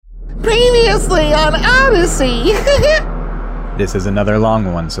Previously on Odyssey. This is another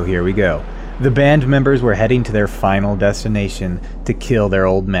long one, so here we go. The band members were heading to their final destination to kill their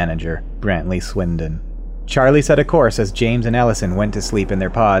old manager, Brantley Swindon. Charlie set a course as James and Allison went to sleep in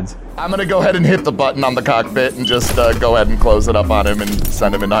their pods. I'm gonna go ahead and hit the button on the cockpit and just go ahead and close it up on him and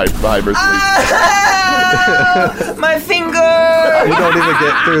send him into hypersleep. My finger! You don't even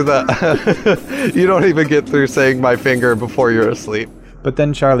get through you don't even get through saying my finger before you're asleep. But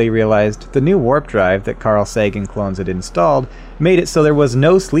then Charlie realized the new warp drive that Carl Sagan clones had installed made it so there was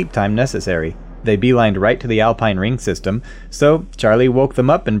no sleep time necessary. They beelined right to the Alpine Ring system, so Charlie woke them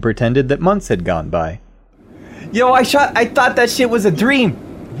up and pretended that months had gone by. Yo, I thought that shit was a dream.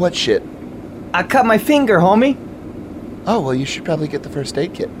 What shit? I cut my finger, homie. Oh, well, you should probably get the first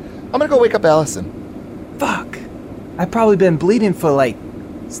aid kit. I'm gonna go wake up Allison. Fuck. I've probably been bleeding for like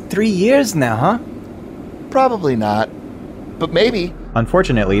 3 years now, huh? Probably not. But maybe.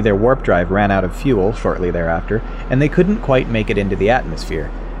 Unfortunately, their warp drive ran out of fuel shortly thereafter, and they couldn't quite make it into the atmosphere.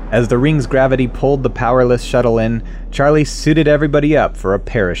 As the ring's gravity pulled the powerless shuttle in, Charlie suited everybody up for a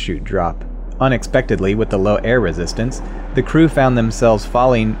parachute drop. Unexpectedly, with the low air resistance, the crew found themselves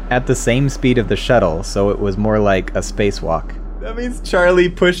falling at the same speed of the shuttle, so it was more like a spacewalk. That means Charlie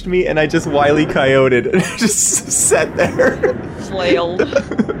pushed me and I just Wile E. Coyoted and just sat there. Flailed.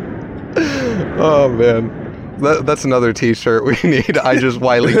 Oh man. That's another t-shirt we need. I just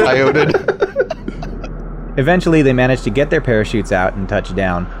Wile E. Coyoted. Eventually, they managed to get their parachutes out and touch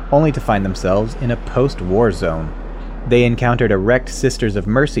down, only to find themselves in a post-war zone. They encountered a wrecked Sisters of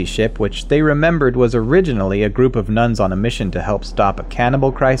Mercy ship, which they remembered was originally a group of nuns on a mission to help stop a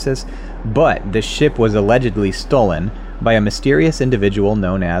cannibal crisis, but the ship was allegedly stolen by a mysterious individual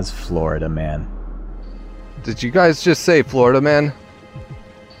known as Florida Man. Did you guys just say Florida Man?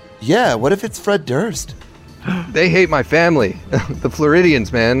 Yeah, what if it's Fred Durst? They hate my family. The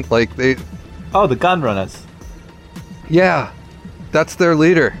Floridians, man. Like, they... Oh, the Gunrunners. Yeah, that's their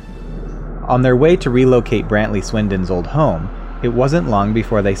leader. On their way to relocate Brantley Swindon's old home, it wasn't long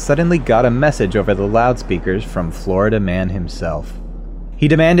before they suddenly got a message over the loudspeakers from Florida Man himself. He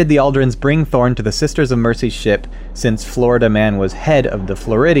demanded the Aldrins bring Thorn to the Sisters of Mercy's ship, since Florida Man was head of the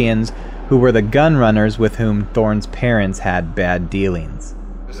Floridians, who were the Gunrunners with whom Thorn's parents had bad dealings.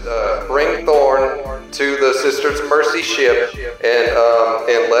 Bring Thorn to the Sisters of Mercy ship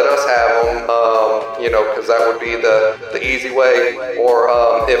and let us have him, because that would be the easy way. Or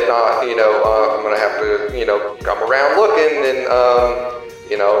if not, I'm going to have to, come around looking and,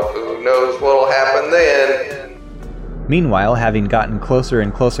 who knows what'll happen then. Meanwhile, having gotten closer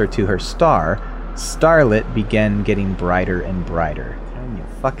and closer to her star, Starlit began getting brighter and brighter. Turn your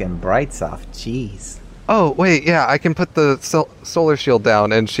fucking brights off, jeez. Oh, wait, yeah, I can put the solar shield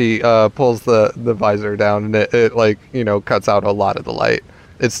down, and she pulls the visor down, and it cuts out a lot of the light.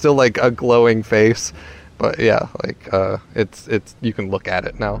 It's still like a glowing face, but yeah, it's you can look at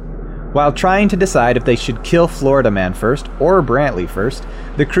it now. While trying to decide if they should kill Florida Man first or Brantley first,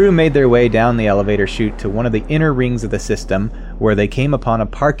 the crew made their way down the elevator chute to one of the inner rings of the system, where they came upon a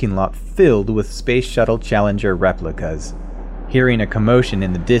parking lot filled with Space Shuttle Challenger replicas. Hearing a commotion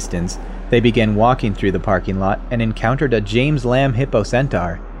in the distance, they began walking through the parking lot and encountered a James Lamb Hippo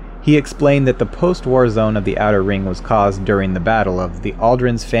Centaur. He explained that the post-war zone of the Outer Ring was caused during the battle of the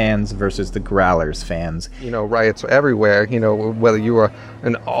Aldrins fans versus the Growlers fans. Riots everywhere, whether you were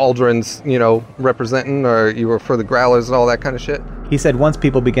an Aldrins, representing, or you were for the Growlers and all that kind of shit. He said once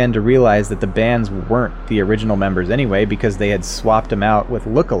people began to realize that the bands weren't the original members anyway because they had swapped them out with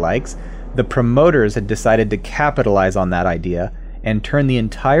lookalikes, the promoters had decided to capitalize on that idea and turn the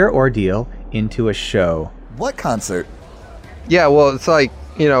entire ordeal into a show. What concert? Yeah, well, it's like,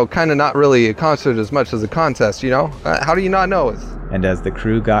 kind of not really a concert as much as a contest, How do you not know it? And as the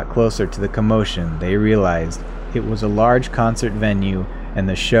crew got closer to the commotion, they realized it was a large concert venue, and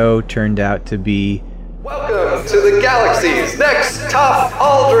the show turned out to be... Welcome to the galaxy's next top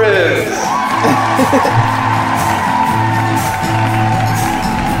Aldrins!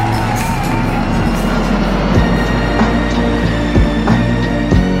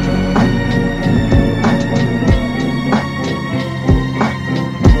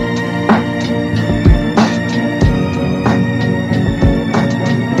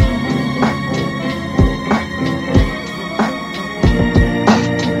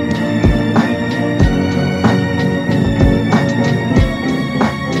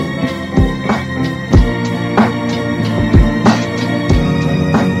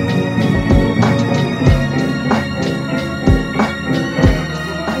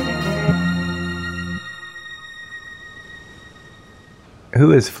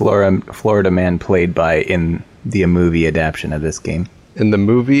 Who is Florida Man played by in the movie adaptation of this game? In the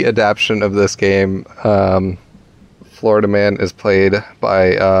movie adaptation of this game, Florida Man is played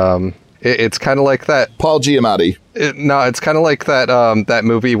by... it's kind of like that... Paul Giamatti. It's kind of like that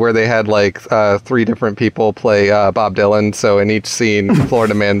movie where they had like 3 different people play Bob Dylan. So in each scene,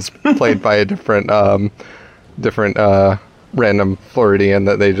 Florida Man's played by a different random Floridian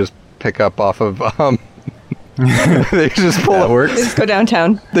that they just pick up off of. They just pull That up. works. Just go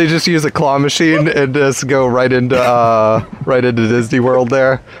downtown. They just use a claw machine and just go right into Disney World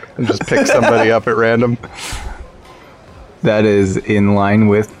there and just pick somebody up at random. That is in line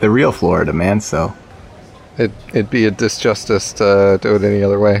with the real Florida Man, so... It'd be a disjustice to do it any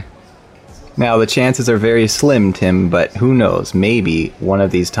other way. Now, the chances are very slim, Tim, but who knows? Maybe one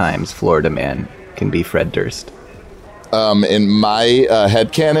of these times Florida Man can be Fred Durst. In my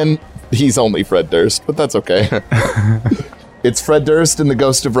headcanon, he's only Fred Durst, but that's okay. It's Fred Durst and the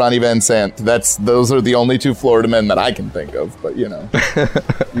ghost of Ronnie Van Sant. Those are the only 2 Florida men that I can think of, but you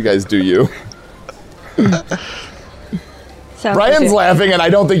guys do you. Sounds Brian's like laughing, and I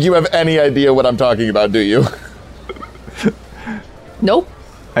don't think you have any idea what I'm talking about, do you? Nope.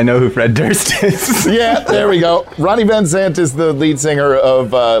 I know who Fred Durst is. Yeah, there we go. Ronnie Van Sant is the lead singer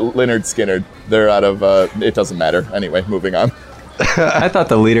of Lynyrd Skynyrd. They're out of, it doesn't matter. Anyway, moving on. I thought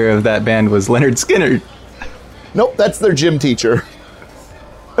the leader of that band was Lynyrd Skynyrd. Nope, that's their gym teacher.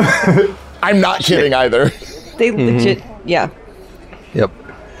 I'm not kidding either. They legit, yeah. Yep.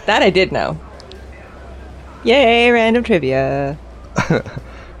 That I did know. Yay, random trivia.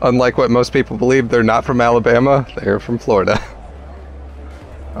 Unlike what most people believe, they're not from Alabama. They're from Florida.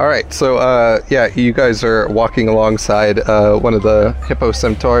 All right, so you guys are walking alongside one of the hippo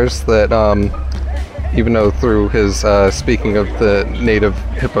centaurs that, even though through his speaking of the native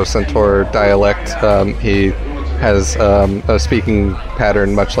hippo centaur dialect, he has a speaking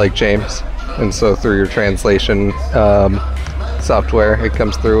pattern much like James, and so through your translation software, it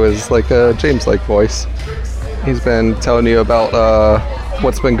comes through as like a James-like voice. He's been telling you about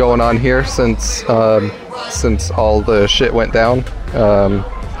what's been going on here since all the shit went down.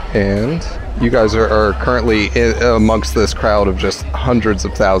 And you guys are currently amongst this crowd of just hundreds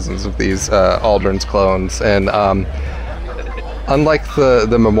of thousands of these Aldrin's clones. And unlike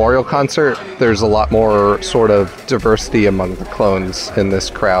the memorial concert, there's a lot more sort of diversity among the clones in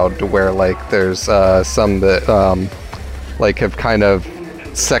this crowd, to where like there's some that like have kind of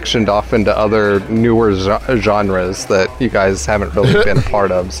sectioned off into other newer genres that you guys haven't really been a part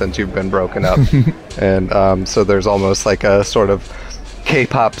of since you've been broken up. And so there's almost like a sort of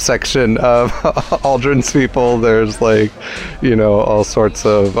K-pop section of Aldrin's people. There's like, all sorts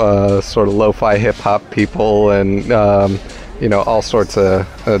of sort of lo-fi hip-hop people, and all sorts of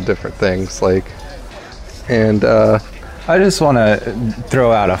different things. Like, and I just want to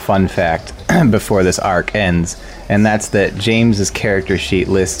throw out a fun fact before this arc ends, and that's that James's character sheet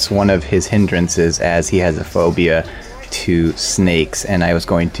lists one of his hindrances as he has a phobia to snakes, and I was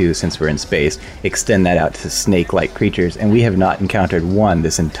going to, since we're in space, extend that out to snake-like creatures, and we have not encountered one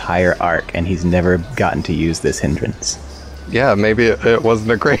this entire arc, and he's never gotten to use this hindrance. Yeah, maybe it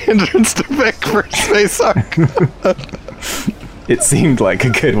wasn't a great hindrance to pick for space arc. It seemed like a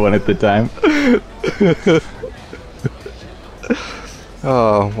good one at the time.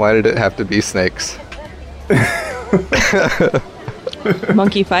 Oh, why did it have to be snakes?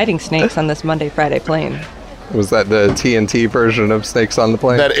 Monkey fighting snakes on this Monday, Friday plane. Was that the TNT version of Snakes on the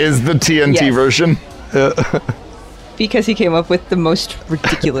Plane? That is the TNT Yes. version. Because he came up with the most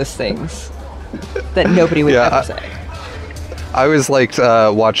ridiculous things that nobody would ever say. I always liked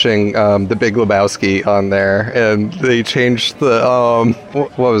watching The Big Lebowski on there, and they changed the,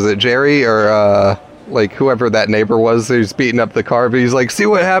 what was it, Jerry, or like whoever that neighbor was who's beating up the car, but he's like, see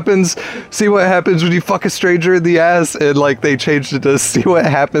what happens when you fuck a stranger in the ass, and like they changed it to see what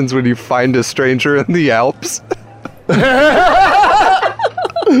happens when you find a stranger in the Alps.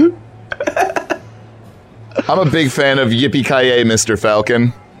 I'm a big fan of Yippee-ki-yay, Mr.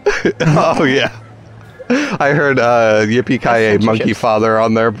 Falcon. Oh yeah, I heard Yippee-ki-yay Monkey Father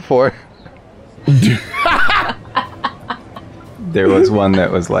on there before. There was one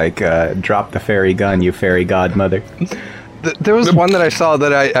that was like, drop the fairy gun, you fairy godmother. There was one that I saw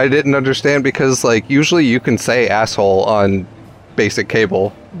that I didn't understand, because like usually you can say asshole on basic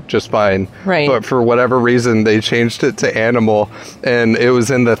cable just fine, right? But for whatever reason they changed it to animal, and it was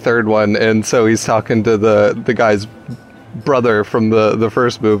in the third one, and so he's talking to the guy's brother from the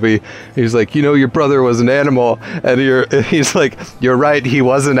first movie. He's like, your brother was an animal, and he's like, you're right, he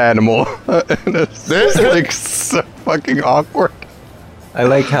was an animal. And it's just, like so fucking awkward. I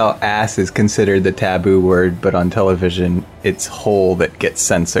like how ass is considered the taboo word, but on television, it's hole that gets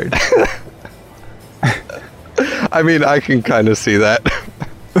censored. I mean, I can kind of see that.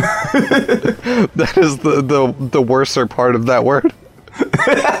 That is the worser part of that word.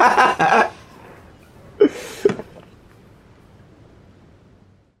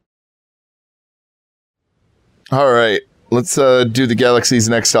 All right, let's do the Galaxy's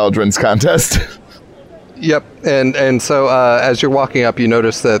Next Aldrins contest. Yep, and so as you're walking up, you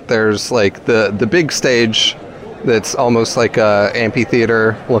notice that there's like the big stage that's almost like a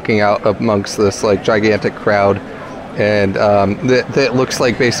amphitheater looking out amongst this like gigantic crowd, and that looks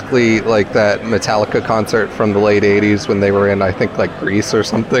like basically like that Metallica concert from the late 80s when they were in, I think, like Greece or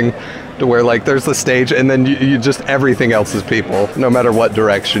something, to where like there's the stage and then you just everything else is people, no matter what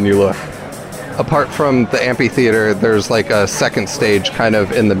direction you look. Apart from the amphitheater, there's like a second stage kind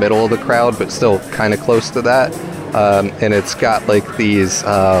of in the middle of the crowd, but still kind of close to that. And it's got like these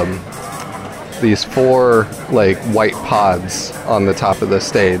 4 like white pods on the top of the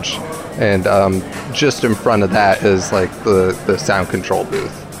stage. And just in front of that is like the sound control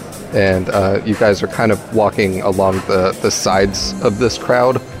booth. And you guys are kind of walking along the sides of this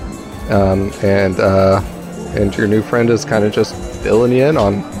crowd. And your new friend is kind of just filling you in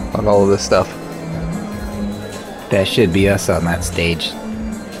on all of this stuff. That should be us on that stage.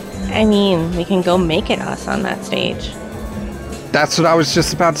 I mean, we can go make it us on that stage. That's what I was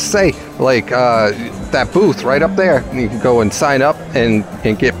just about to say. Like, that booth right up there. You can go and sign up and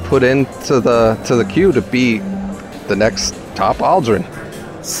get put into the queue to be the next top Aldrin.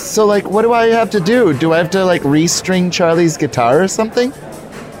 So, like, what do I have to do? Do I have to, like, restring Charlie's guitar or something?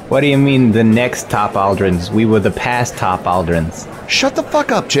 What do you mean the next top Aldrins? We were the past top Aldrins. Shut the fuck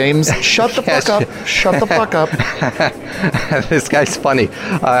up, James. Shut the fuck up. Shut the fuck up. This guy's funny.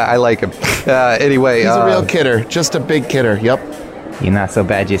 I like him. Anyway. He's a real kidder. Just a big kidder. Yep. You're not so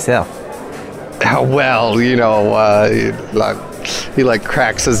bad yourself. Well, you know, he like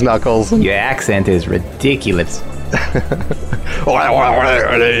cracks his knuckles. Your accent is ridiculous.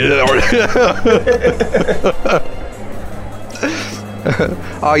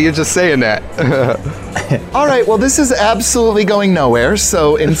 Oh, you're just saying that. All right, well, this is absolutely going nowhere,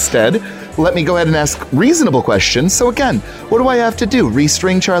 so instead, let me go ahead and ask reasonable questions. So again, what do I have to do?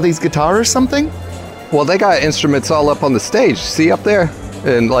 Restring Charlie's guitar or something? Well, they got instruments all up on the stage. See up there?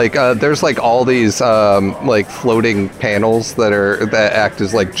 And like, there's like all these like floating panels that act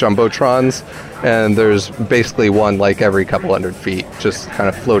as like jumbotrons, and there's basically one like every couple hundred feet, just kind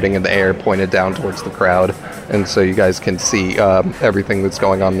of floating in the air, pointed down towards the crowd, and so you guys can see everything that's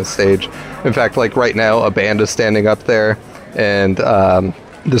going on the stage. In fact, like right now, a band is standing up there, and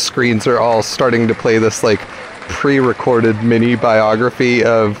the screens are all starting to play this like pre-recorded mini biography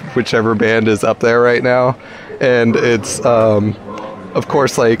of whichever band is up there right now, and it's of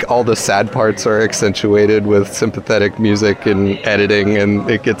course, like, all the sad parts are accentuated with sympathetic music and editing, and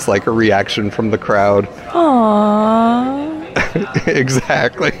it gets, like, a reaction from the crowd. Aww.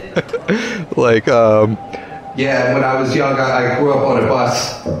 Exactly. Like, yeah, when I was young, I grew up on a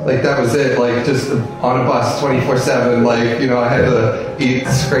bus. Like, that was it. Like, just on a bus 24/7. Like, you know, I had to eat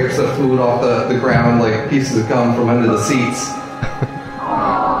scrapes of food off the ground, like pieces of gum from under the seats.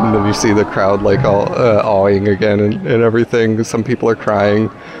 And then you see the crowd like all awing again and everything. Some people are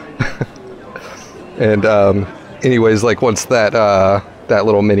crying. And anyways, like once that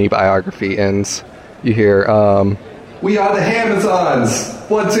little mini biography ends, you hear "We are the Amazons!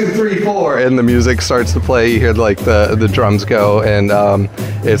 1, 2, 3, 4!" and the music starts to play. You hear like the drums go, and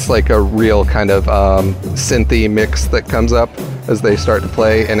it's like a real kind of synthy mix that comes up as they start to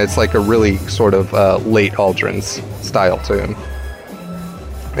play, and it's like a really sort of late Aldrin's style tune.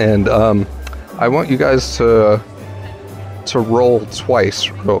 And I want you guys to roll twice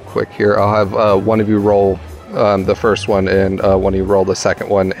real quick here. I'll have one of you roll the first one and one of you roll the second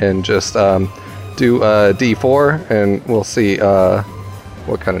one, and just do D4, and we'll see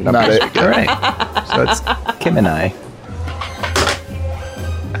what kind of numbers we get. All right. So it's Kim and I.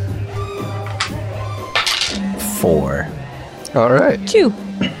 4. All right. 2.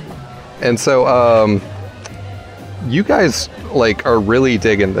 And so you guys like are really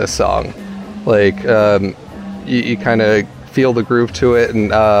digging this song. Like you kind of feel the groove to it,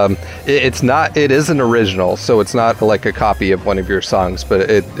 and it is an original, so it's not like a copy of one of your songs, but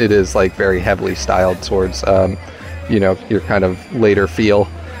it is like very heavily styled towards your kind of later feel.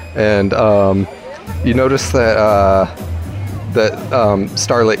 And you notice that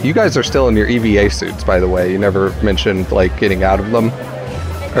Starlit, you guys are still in your EVA suits, by the way. You never mentioned like getting out of them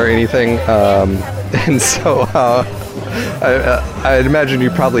or anything, and so I'd imagine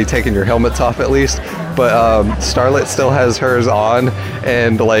you've probably taken your helmets off at least, but Starlit still has hers on,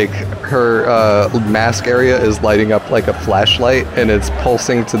 and like her mask area is lighting up like a flashlight, and it's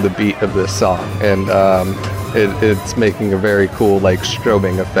pulsing to the beat of this song. And it's making a very cool like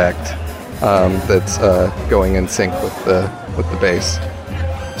strobing effect that's going in sync with the bass.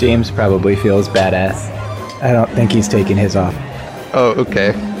 James probably feels badass. I don't think he's taking his off. Oh,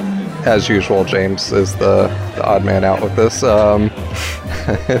 okay. As usual, James is the odd man out with this. So,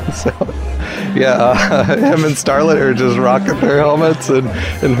 yeah, him and Starlet are just rocking their helmets, and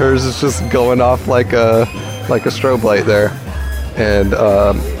hers is just going off like a strobe light there. And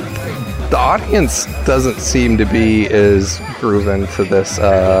the audience doesn't seem to be as grooving to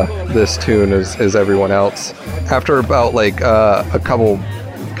this tune as everyone else. After about like a couple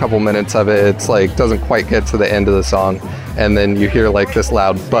minutes of it, it's like doesn't quite get to the end of the song, and then you hear like this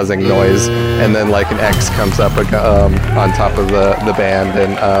loud buzzing noise, and then like an X comes up on top of the band,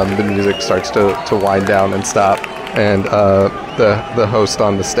 and the music starts to wind down and stop, and the host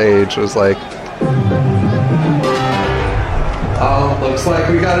on the stage was like, "Oh, looks like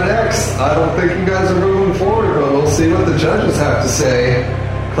we got an X. I don't think you guys are moving forward, but we'll see what the judges have to say.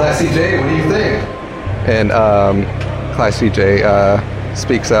 Classy J, what do you think?" And Classy J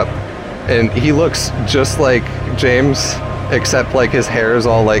speaks up, and he looks just like James, except like his hair is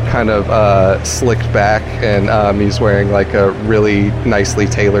all like kind of slicked back, and he's wearing like a really nicely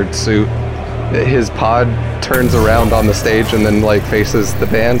tailored suit. His pod turns around on the stage and then like faces the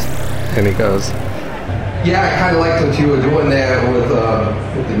band, and he goes, "Yeah, I kind of liked what you were doing there with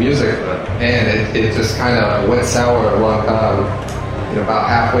the music, but man, it just kind of went sour along, about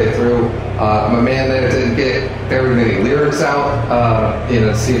halfway through. My man there didn't get very many lyrics out.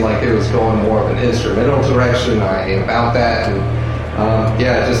 It seemed like it was going more of an instrumental direction. I ain't about that, and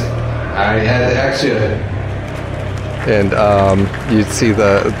I had to X you." And you see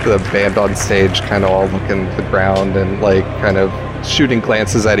the band on stage kind of all looking at the ground and like kind of shooting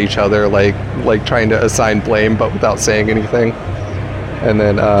glances at each other, like trying to assign blame but without saying anything. And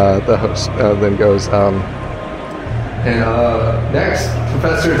then the host then goes, next,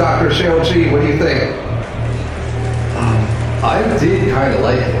 Professor Dr. Cheryl G, what do you think? I did kind of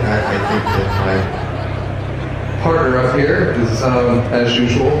like it. I think that my partner up here is, as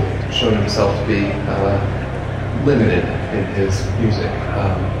usual, shown himself to be limited in his music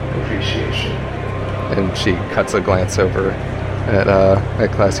appreciation. And she cuts a glance over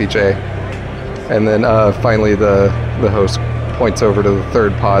at Classy J. And then finally the host points over to the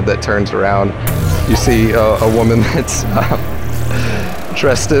third pod that turns around. You see a woman that's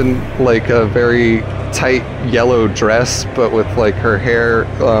dressed in like a very tight yellow dress, but with like her hair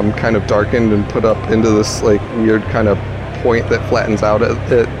kind of darkened and put up into this like weird kind of point that flattens out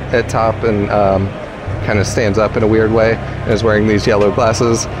at top and kind of stands up in a weird way, and is wearing these yellow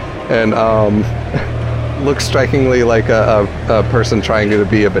glasses, and looks strikingly like a person trying to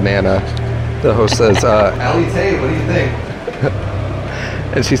be a banana. The host says, "Allie Tay, what do you think?"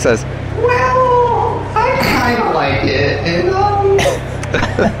 And she says, "Well, I kind of like it, and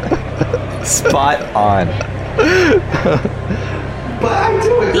Spot on. but I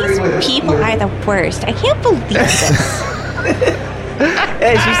do agree These with people are the worst. I can't believe this.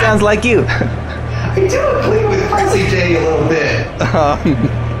 Hey, she sounds like you. I do agree with Classy J a little bit."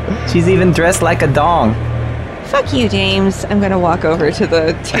 She's even dressed like a dong. Fuck you, James. I'm gonna walk over to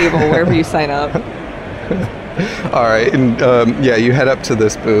the table wherever you sign up. All right, and you head up to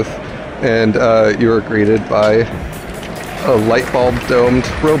this booth, and you are greeted by a light bulb domed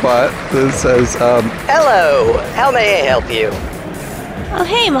robot that says, "Hello, how may I help you?" Oh,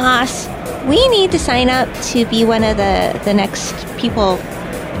 hey, Moss. We need to sign up to be one of the next people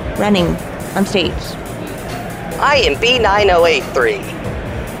running on stage. I am B9083.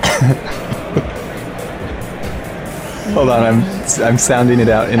 Hold on, I'm sounding it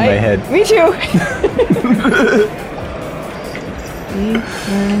out in my head. Me too.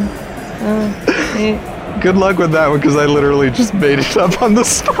 Good luck with that one, because I literally just made it up on the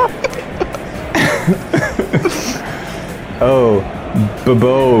spot. Oh,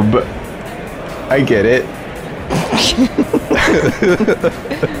 babob. I get it.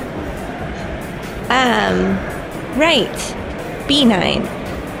 Right. B9.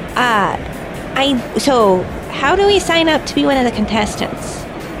 So how do we sign up to be one of the contestants?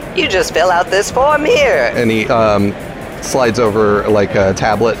 You just fill out this form here. And he slides over like a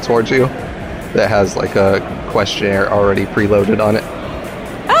tablet towards you that has like a questionnaire already preloaded on it.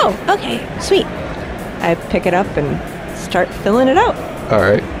 Oh, okay. Sweet. I pick it up and start filling it out. All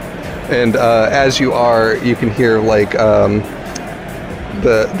right. And as you are, you can hear like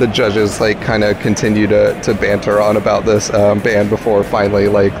the judges like kind of continue to banter on about this band before finally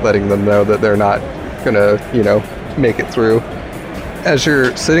like letting them know that they're not gonna make it through. As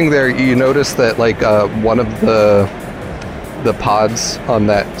you're sitting there, you notice that like one of the the pods on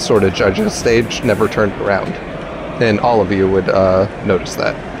that sort of judges stage never turned around. And all of you would notice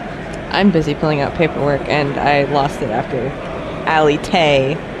that. I'm busy filling out paperwork, and I lost it after Ali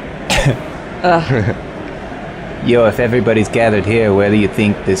Tay. Yo, if everybody's gathered here, where do you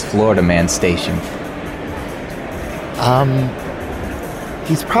think this Florida man's stationed?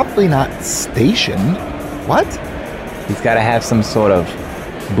 He's probably not stationed. What? He's got to have some sort of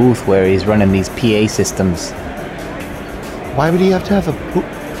booth where he's running these PA systems. Why would he have to have a booth?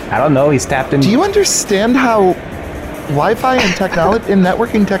 I don't know, he's tapped in... Do you understand how Wi-Fi and technology and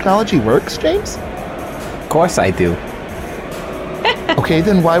networking technology works, James? Of course I do. Okay,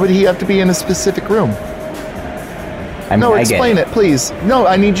 then why would he have to be in a specific room? No, explain it, please. No,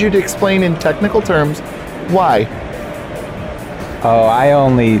 I need you to explain in technical terms why. Oh, I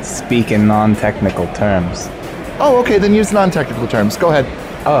only speak in non-technical terms. Oh, okay, then use non-technical terms. Go ahead.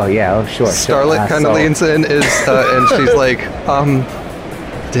 Oh, yeah, oh, sure. Starlet kind of leans in, and she's like,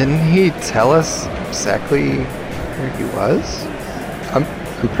 didn't he tell us exactly where he was? I'm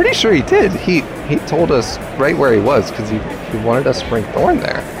pretty sure he did. He told us right where he was, because he wanted us to bring Thorn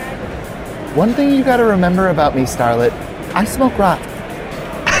there. One thing you gotta remember about me, Starlet, I smoke rock.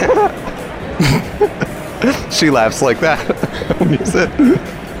 She laughs like that when you said.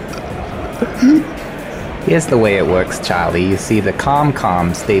 Here's the way it works, Charlie. You see, the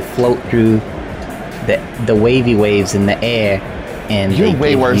comms, they float through the wavy waves in the air, and you're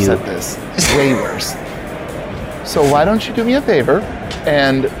way worse at this. Way worse. So why don't you do me a favor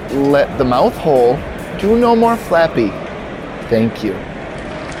and let the mouth hole do no more flappy? Thank you.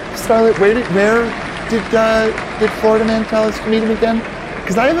 Starlet, where did Florida Man tell us to meet him again?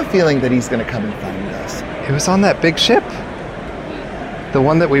 Because I have a feeling that he's going to come and find us. It was on that big ship. The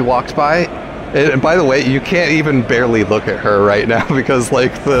one that we walked by. And by the way, you can't even barely look at her right now because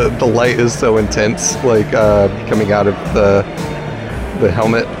like the light is so intense, like coming out of the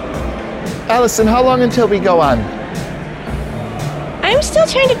helmet. Allison, how long until we go on? I'm still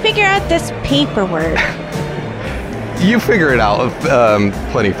trying to figure out this paperwork. You figure it out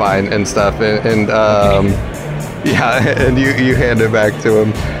plenty fine and stuff, and yeah, and you hand it back to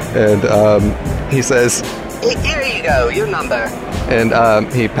him, and he says, "Here you go, your number." And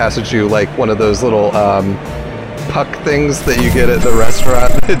he passes you like one of those little puck things that you get at the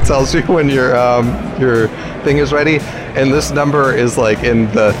restaurant. It tells you when your thing is ready, and this number is like in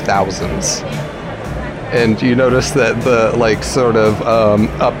the thousands. And you notice that the like sort of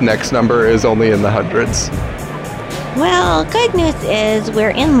up next number is only in the hundreds. Well, good news is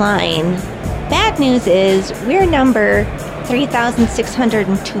we're in line. Bad news is we're number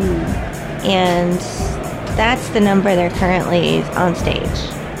 3,602, and that's the number they're currently on stage.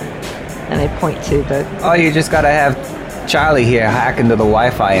 And they point to the... Oh, you just gotta have Charlie here hack into the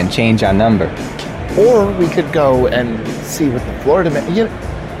Wi-Fi and change our number. Or we could go and see what the Florida Man...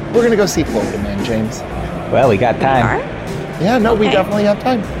 we're gonna go see Florida Man, James. Well, we got time. Yeah, no, we definitely have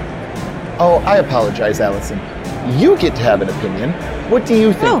time. Oh, I apologize, Allison. You get to have an opinion. What do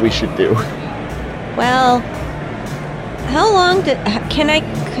you think we should do? Well, how long could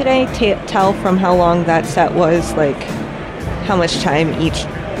I tell from how long that set was, like, how much time each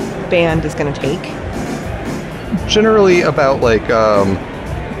band is going to take? Generally about, like,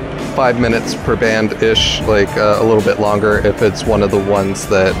 5 minutes per band-ish, like, a little bit longer if it's one of the ones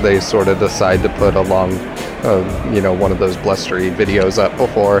that they sort of decide to put along, one of those blustery videos up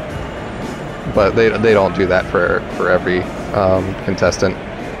before. But they don't do that for every contestant.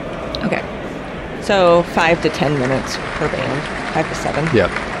 Okay. So 5 to 10 minutes per band. 5 to 7.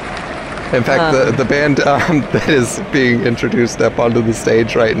 Yep. In fact, the band that is being introduced up onto the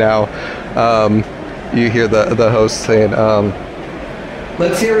stage right now, you hear the host saying,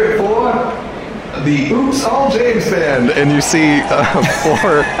 "Let's hear it for the Oops All James Band," and you see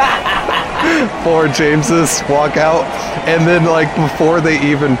four Jameses walk out, and then like before they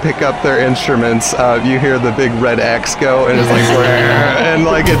even pick up their instruments, you hear the big red X go, and it's like, and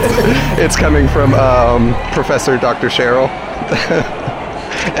like it's coming from Professor Dr. Cheryl.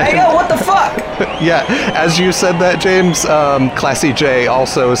 Hey yo, what the fuck? Yeah, as you said that, James, Classy J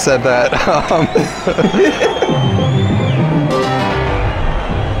also said that.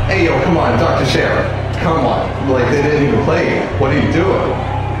 Hey yo, come on, Dr. Cheryl, come on, like they didn't even play you. What are you doing?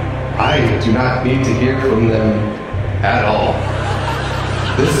 I do not need to hear from them at all.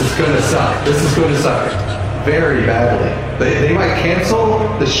 This is gonna suck. This is gonna suck very badly. They might cancel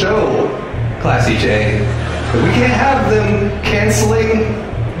the show, Classy J, but we can't have them canceling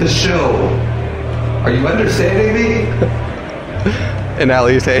the show. Are you understanding me? And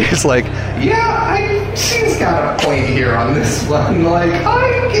Alice is like, yeah, she's got a point here on this one. Like,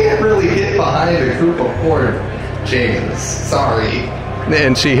 I can't really get behind a group of 4 Jesus, sorry.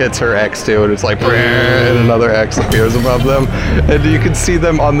 And she hits her X too, and it's like, and another X appears above them. And you can see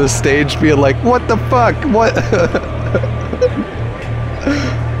them on the stage being like, what the fuck? What?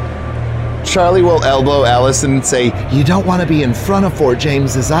 Charlie will elbow Allison and say, "You don't want to be in front of 4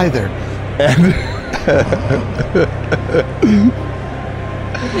 Jameses either." And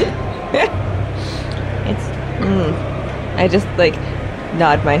I just like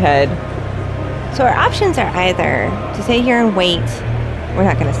nod my head. So our options are either to sit here and wait. We're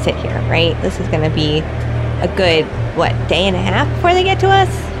not going to sit here, right? This is going to be a good, day and a half before they get to us?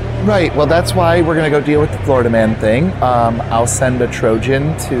 right, well, that's why we're gonna go deal with the Florida Man thing. I'll send a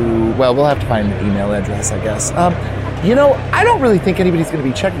Trojan to. Well, we'll have to find the email address, I guess. I don't really think anybody's gonna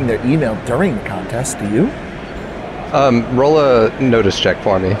be checking their email during the contest. Do you? Roll a notice check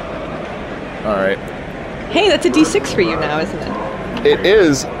for me. All right. Hey, that's a D6 for you now, isn't it? It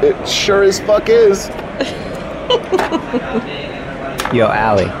is. It sure as fuck is. Yo,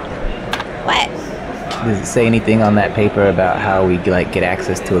 Allie, What? does it say anything on that paper about how we get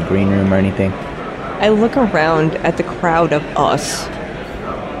access to a green room or anything? I look around at the crowd of us,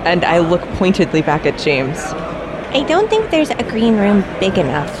 and I look pointedly back at James. I don't think there's a green room big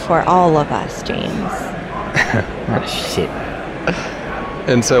enough for all of us, James. Oh, shit.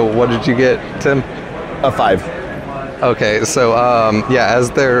 And so, what did you get, Tim? A 5. Okay, so as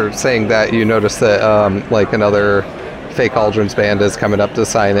they're saying that, you notice that another fake Aldrin's band is coming up to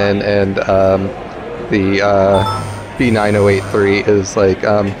sign in, and the B9083 is like,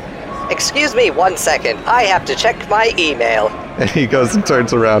 Excuse me 1 second. I have to check my email. and he goes and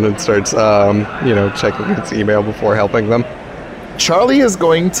turns around and starts checking his email before helping them. Charlie is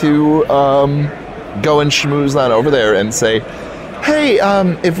going to go and schmooze on over there and say, "Hey,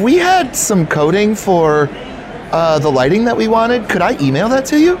 if we had some coding for the lighting that we wanted, could I email that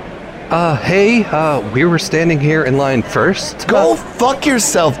to you?" We were standing here in line first. Go fuck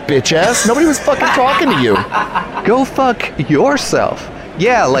yourself, bitch ass. Nobody was fucking talking to you. Go fuck yourself.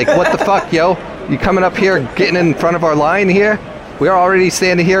 Yeah, like, what the fuck, yo? You coming up here, getting in front of our line here? We're already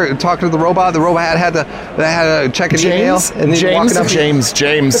standing here talking to the robot. The robot had to check an email. And then walking up James,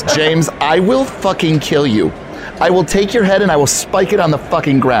 I will fucking kill you. I will take your head and I will spike it on the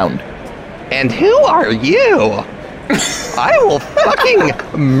fucking ground. And who are you? I will fucking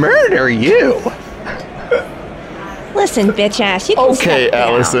murder you. Listen, bitch ass, you can Okay, step down.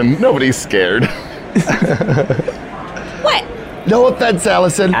 Allison, nobody's scared. What? No offense,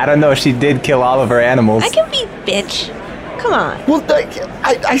 Allison. I don't know, she did kill all of her animals. I can be bitch. Come on. Well,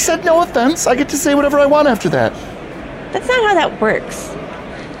 I said no offense. I get to say whatever I want after that. That's not how that works.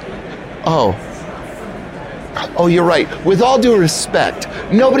 Oh, you're right. With all due respect,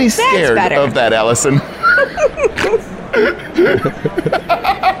 nobody's That's scared better. of that, Allison.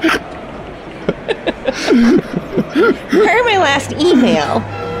 Per my last email.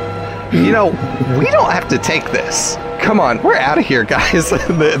 We don't have to take this. Come on, we're out of here, guys.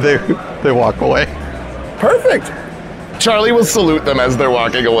 they walk away. Perfect. Charlie will salute them as they're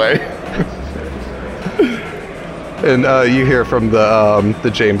walking away. And you hear from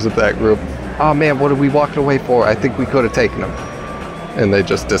the James of that group, "Oh man, what are we walking away for? I think we could have taken them." And they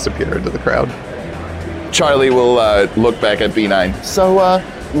just disappear into the crowd. Charlie will look back at B9. So,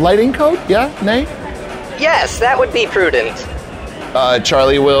 lighting code? Yeah? Nay? Yes, that would be prudent.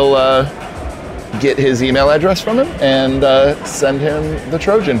 Charlie will get his email address from him and send him the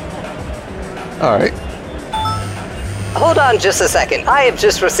Trojan. All right. Hold on just a second. I have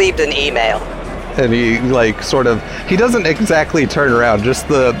just received an email. And he he doesn't exactly turn around, just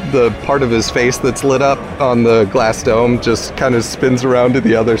the part of his face that's lit up on the glass dome just kind of spins around to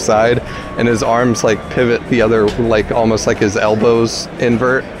the other side, and his arms pivot the other, almost like his elbows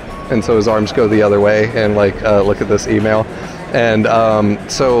invert, and so his arms go the other way, and look at this email. And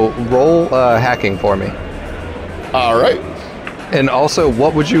so roll hacking for me. All right. And also,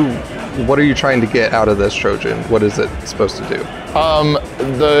 what are you trying to get out of this Trojan? What is it supposed to do?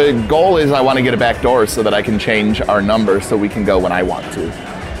 The goal is I want to get a back door so that I can change our number so we can go when I want to.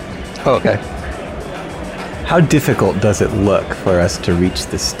 Oh, okay. How difficult does it look for us to reach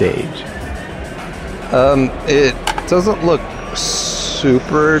the stage? It doesn't look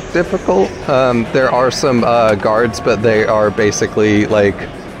super difficult. There are some guards, but they are basically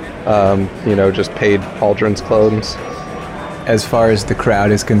just paid Aldrin's clones. As far as the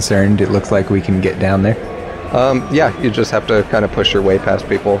crowd is concerned, it looks like we can get down there. You just have to kind of push your way past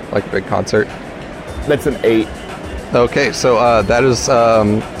people like a big concert. That's an 8. Okay, so that is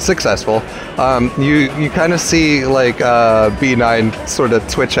successful. You kind of see B9 sort of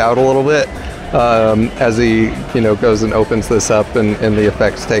twitch out a little bit, as he, goes and opens this up and the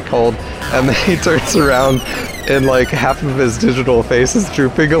effects take hold. And then he turns around and like half of his digital face is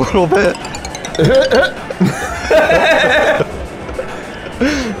drooping a little bit.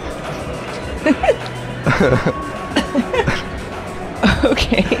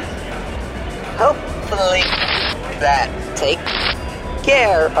 Okay. Hopefully that takes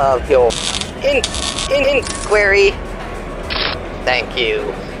care of your inquiry. Thank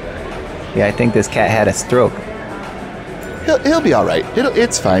you. Yeah, I think this cat had a stroke. He'll be all right.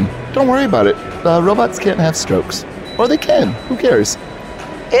 It's fine. Don't worry about it. Robots can't have strokes, or they can. Who cares?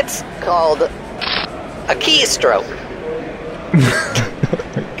 It's called a keystroke.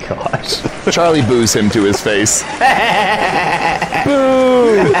 Gosh. Charlie boos him to his face.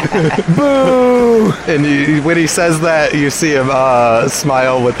 Boo! Boo! And when he says that, you see him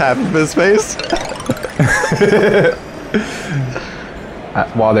smile with half of his face.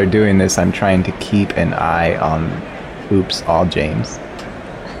 While they're doing this, I'm trying to keep an eye on Oops, all James.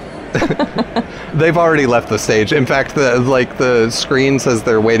 They've already left the stage. In fact, the screen says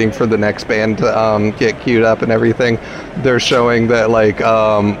they're waiting for the next band to get queued up and everything. They're showing that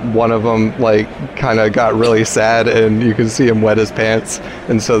one of them kind of got really sad, and you can see him wet his pants.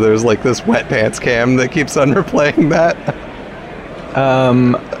 And so there's this wet pants cam that keeps on replaying that.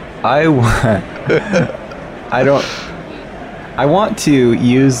 I want to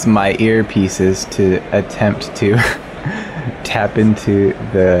use my earpieces to attempt to tap into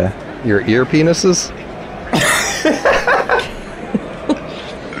your ear penises.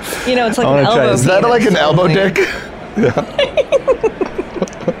 It's like an elbow. Is that like an elbow dick? Yeah.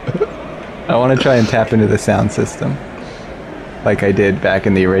 I want to try and tap into the sound system, like I did back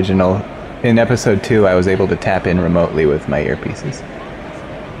in the original. In episode 2, I was able to tap in remotely with my earpieces.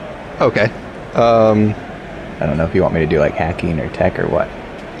 Okay. I don't know if you want me to do hacking or tech or what.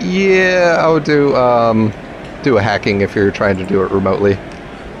 Yeah, I would do a hacking if you're trying to do it remotely.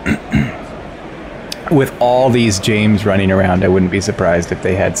 With all these James running around, I wouldn't be surprised if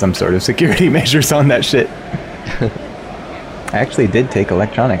they had some sort of security measures on that shit. I actually did take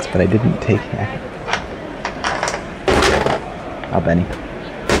electronics, but I didn't take hacking. Oh, Benny.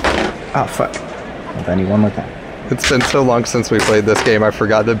 Oh, fuck. Oh, Benny, one more time. It's been so long since we played this game, I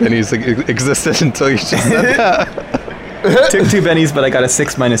forgot that bennies existed until you just said that. Took 2 bennies, but I got a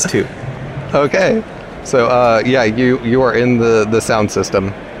 6 minus 2. Okay. So, you are in the sound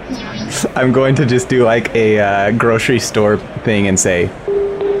system. I'm going to just do a grocery store thing and say,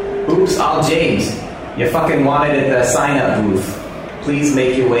 "Oops, all James. You fucking wanted at the sign-up booth. Please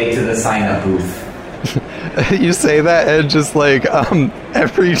make your way to the sign-up booth." You say that, and just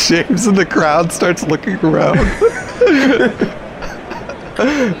every James in the crowd starts looking around.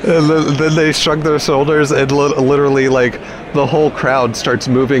 And then they shrug their shoulders, and literally the whole crowd starts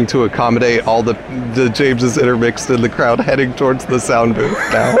moving to accommodate all the Jameses intermixed in the crowd, heading towards the sound booth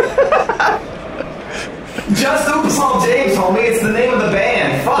now. Just Oops, all James, homie. It's the name of the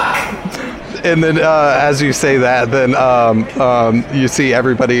band. Fuck. And then as you say that, then you see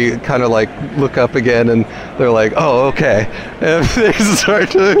everybody kind of look up again, and they're like, "Oh, okay," and they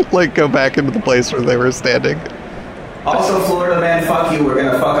start to go back into the place where they were standing. Also, Florida man, fuck you. We're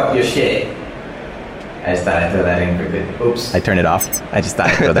gonna fuck up your shit. I just thought I'd throw that in for good. Oops. I turned it off. I just thought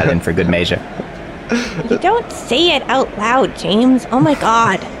I'd throw that in for good measure. You don't say it out loud, James. Oh my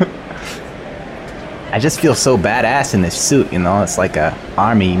god. I just feel so badass in this suit, It's like a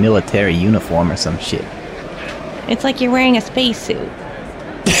army military uniform or some shit. It's like you're wearing a spacesuit.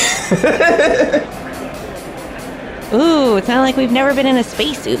 Ooh, it's not like we've never been in a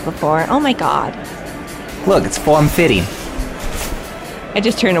spacesuit before. Oh my god. Look, it's form-fitting. I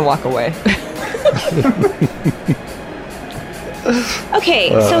just turn and walk away. Okay,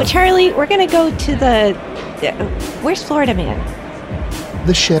 so Charlie, we're gonna go to the... where's Florida Man?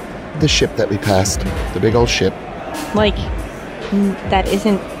 The ship that we passed. The big old ship. That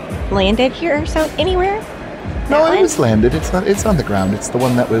isn't landed here anywhere? No, it was landed. It's on the ground. It's the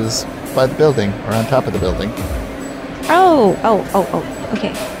one that was by the building, or on top of the building. Oh,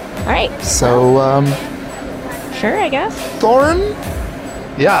 okay. Alright. So, Sure, I guess. Thorn?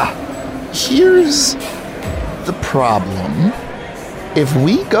 Yeah. Here's the problem. If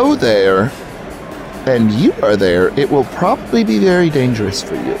we go there, and you are there, it will probably be very dangerous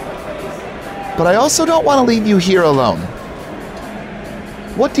for you. But I also don't want to leave you here alone.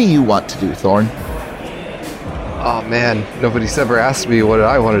 What do you want to do, Thorn? Oh man, nobody's ever asked me what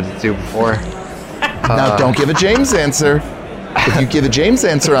I wanted to do before. Now, don't give a James answer. If you give a James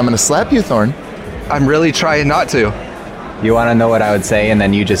answer, I'm going to slap you, Thorn. I'm really trying not to. You want to know what I would say, and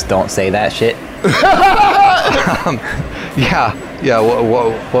then you just don't say that shit? Yeah.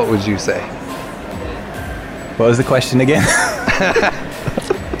 What would you say? What was the question again?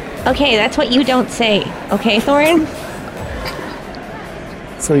 Okay, that's what you don't say. Okay, Thorn?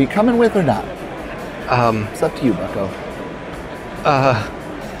 So are you coming with or not? It's up to you, Bucko.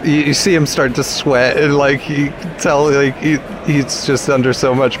 You see him start to sweat, and like you can tell, like he's just under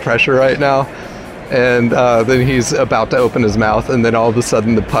so much pressure right now. And then he's about to open his mouth, and then all of a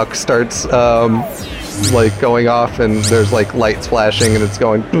sudden the puck starts like going off, and there's like lights flashing, and it's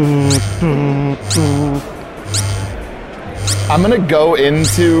going. I'm gonna go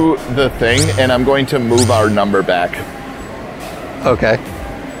into the thing, and I'm going to move our number back. Okay.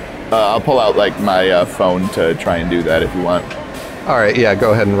 I'll pull out like my phone to try and do that if you want. All right. Yeah.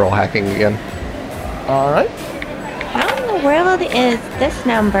 Go ahead and roll hacking again. All right. How in the world is this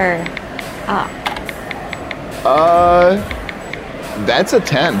number up? That's a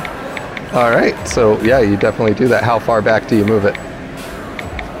 10. All right. So yeah, you definitely do that. How far back do you move it?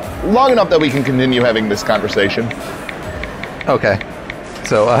 Long enough that we can continue having this conversation. Okay.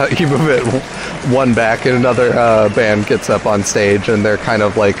 So you move it one back, and another band gets up on stage, and they're kind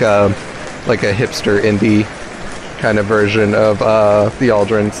of like a hipster indie kind of version of the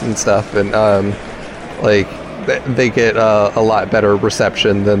Aldrins and stuff, and like they get a lot better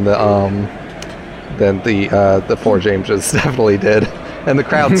reception than the Four Jameses definitely did, and the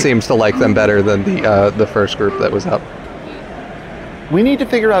crowd seems to like them better than the first group that was up. We need to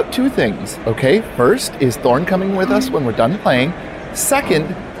figure out two things, okay? First, is Thorn coming with us when we're done playing? Second,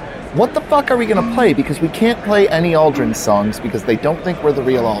 what the fuck are we gonna play? Because we can't play any Aldrin songs because they don't think we're the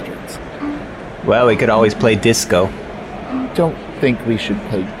real Aldrins. Well, we could always play disco. Don't think we should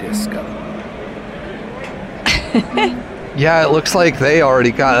play disco. Yeah, it looks like they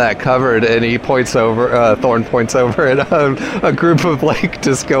already got that covered, and he points over, Thorn points over at a group of like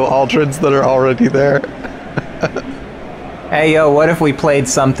disco Aldrins that are already there. Hey, yo, what if we played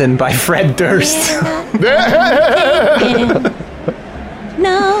something by Fred Durst?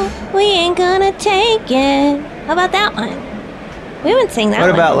 No, we ain't gonna take it. How about that one? We haven't sang that What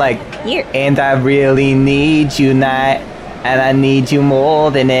one. about like, Here. and I really need you night, and I need you more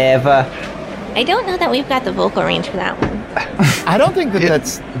than ever. I don't know that we've got the vocal range for that one. I don't think that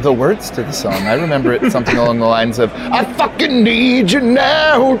that's the words to the song. I remember it something along the lines of, I fucking need you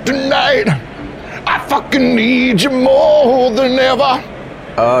now tonight. I fucking need you more than ever.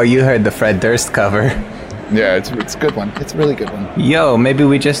 Oh, you heard the Fred Durst cover. Yeah, it's a good one. It's a really good one. Yo, maybe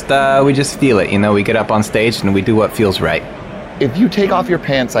we just feel it, you know? We get up on stage and we do what feels right. If you take off your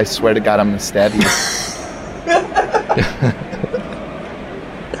pants, I swear to God, I'm gonna stab you.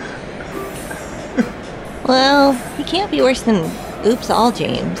 Well, he can't be worse than Oops All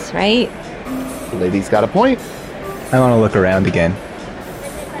James, right? The lady's got a point. I want to look around again.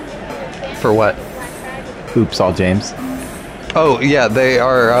 For what? Oops, all James. Oh yeah, they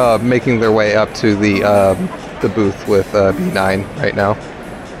are making their way up to the booth with B9 right now.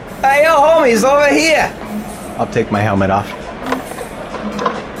 Hey, yo, homies, over here! I'll take my helmet off.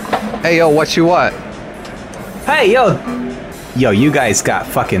 Hey yo, what you want? Hey, yo! Yo, you guys got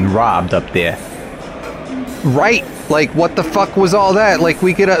fucking robbed up there. Right? Like, what the fuck was all that? Like,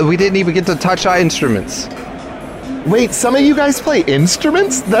 we didn't even get to touch our instruments. Wait, some of you guys play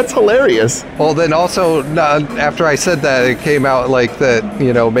instruments? That's hilarious. Well, then also, after I said that, it came out like that,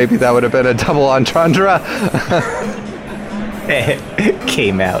 you know, maybe that would have been a double entendre.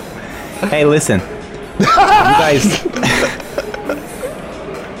 Came out. Hey, listen.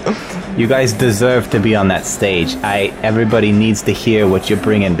 You guys deserve to be on that stage. Everybody needs to hear what you're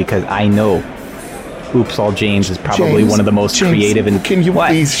bringing because I know Oops All James is probably one of the most creative and... Can you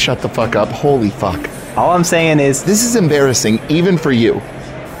please shut the fuck up? Holy fuck. All I'm saying is... This is embarrassing, even for you.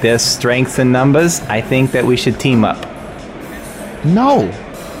 There's strength in numbers. I think that we should team up. No.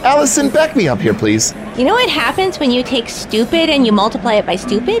 Allison, back me up here, please. You know what happens when you take stupid and you multiply it by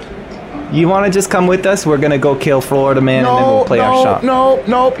stupid? You want to just come with us? We're going to go kill Florida Man and then we'll play our shot.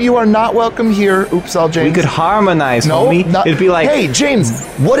 Nope, you are not welcome here, Oops All James. We could harmonize, homie. It'd be like... Hey, James,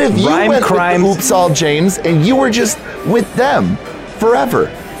 what if you went with Oops All James and you were just with them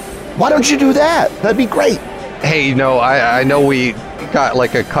forever? Why don't you do that? That'd be great. Hey, you know, I know we got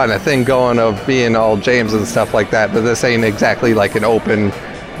like a kind of thing going of being all James and stuff like that, but this ain't exactly like an open,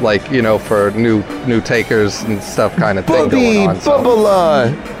 like, you know, for new takers and stuff kind of thing going on.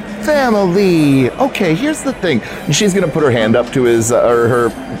 Bubba, family. Okay, here's the thing. And she's gonna put her hand up to his, or her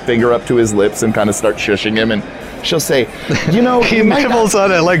finger up to his lips and kind of start shushing him, and she'll say, you know, he nibbles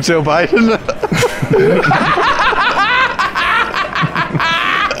on it like Joe Biden.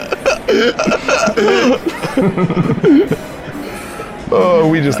 Oh,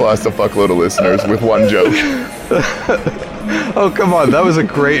 we just lost a fuckload of listeners with one joke. Oh, come on. That was a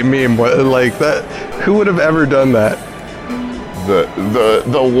great meme. Like, that. Who would have ever done that?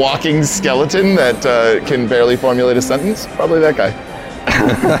 The walking skeleton that can barely formulate a sentence? Probably that guy.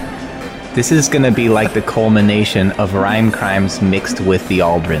 This is gonna be like the culmination of rhyme crimes mixed with the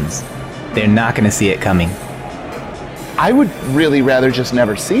Aldrins. They're not gonna see it coming. I would really rather just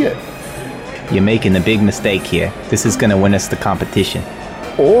never see it. You're making a big mistake here. This is gonna win us the competition.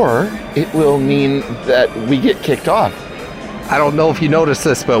 Or it will mean that we get kicked off. I don't know if you noticed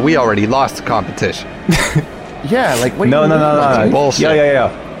this, but we already lost the competition. Yeah, like what? No. Bullshit.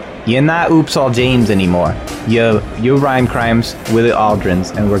 Yo. You're not Oops All James anymore. You're rhyme crimes with the Aldrins,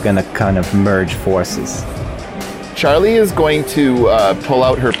 and we're gonna kind of merge forces. Charlie is going to pull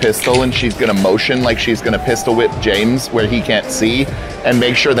out her pistol, and she's going to motion like she's going to pistol whip James where he can't see, and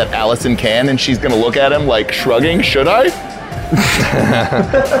make sure that Allison can, and she's going to look at him like shrugging. Should I?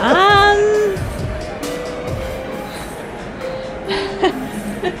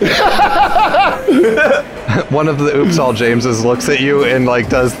 One of the Oops All Jameses looks at you and like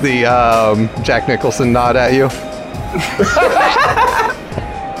does the Jack Nicholson nod at you.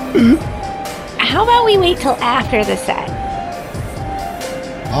 How about we wait till after the set?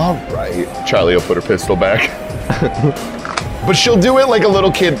 All right. Charlie will put her pistol back. But she'll do it like a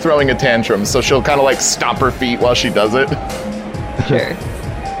little kid throwing a tantrum, so she'll kind of like stomp her feet while she does it. Sure.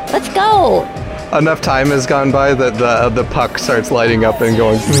 Let's go. Enough time has gone by that the puck starts lighting up and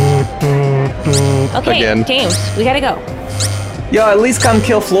going Okay, again. James, we gotta go. Yo, at least come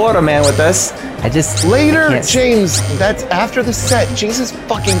kill Florida Man with us. I just Later, Yes. James. That's after the set. Jesus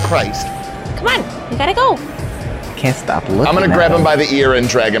fucking Christ. Come on, we gotta go. can't stop looking. I'm gonna at grab him by the ear and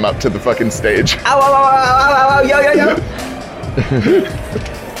drag him up to the fucking stage. Ow, ow, ow, ow, ow, ow, yo.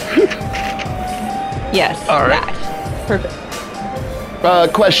 Yes. All right. that. Perfect.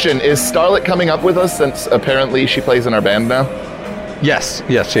 Question, is Starlet coming up with us since apparently she plays in our band now? Yes,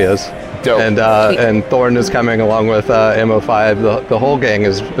 she is. Dope. And Thorn is coming along with MO5. The whole gang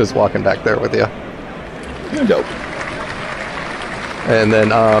is walking back there with you. Dope. And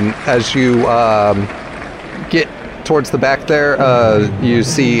then as you get towards the back there, you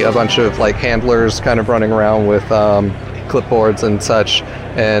see a bunch of like handlers kind of running around with clipboards and such.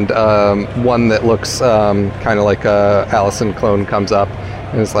 And one that looks kind of like a Allison clone comes up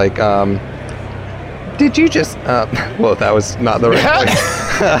and is like, did you just... well, that was not the right voice.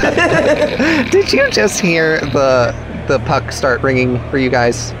 Did you just hear the puck start ringing for you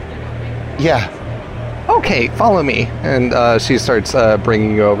guys? Yeah. Okay, follow me. And she starts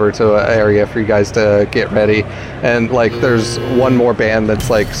bringing you over to an area for you guys to get ready. And like, there's one more band that's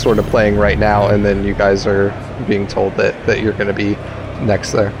like sort of playing right now, and then you guys are being told that you're going to be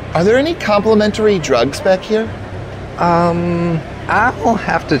next there. Are there any complimentary drugs back here? I'll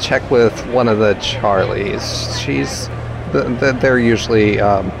have to check with one of the Charlies. They're usually,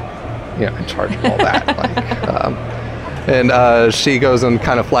 in charge of all that. And she goes and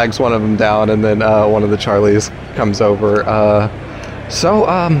kind of flags one of them down, and then one of the Charlies comes over. I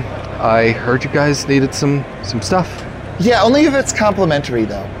heard you guys needed some stuff. Yeah, only if it's complimentary,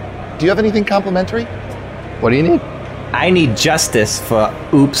 though. Do you have anything complimentary? What do you need? I need justice for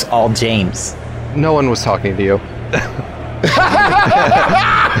Oops All James. No one was talking to you.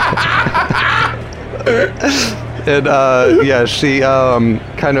 And she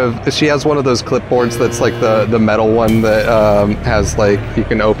she has one of those clipboards that's like the metal one that has like, you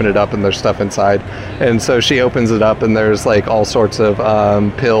can open it up and there's stuff inside. And so she opens it up and there's like all sorts of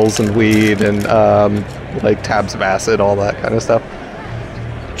pills and weed and like tabs of acid, all that kind of stuff.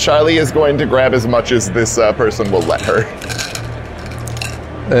 Charlie is going to grab as much as this person will let her.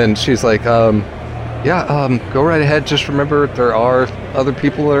 And she's like, go right ahead. Just remember, there are other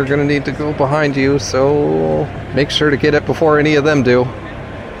people that are going to need to go behind you, so make sure to get it before any of them do.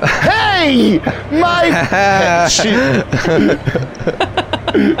 Hey!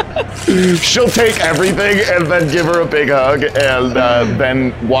 She'll take everything and then give her a big hug and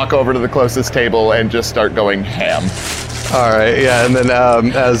then walk over to the closest table and just start going ham. All right, yeah, and then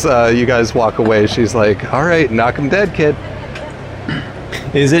as you guys walk away, she's like, all right, knock him dead, kid.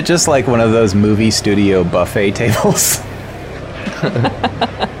 Is it just like one of those movie studio buffet tables?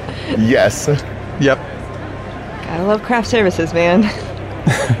 Yes. Yep. Gotta love craft services, man.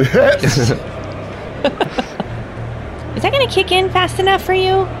 Is that gonna kick in fast enough for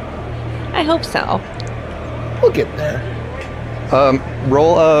you? I hope so. We'll get there.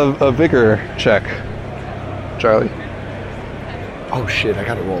 Roll a vigor check, Charlie. Oh shit, I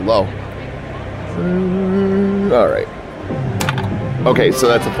gotta roll low. Alright. Okay, so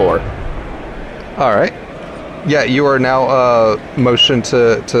that's a 4. All right. Yeah, you are now motioned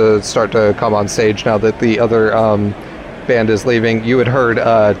to start to come on stage now that the other band is leaving. You had heard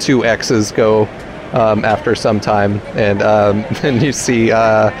 2 X's go after some time, and then you see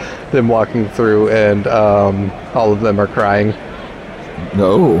them walking through, and all of them are crying.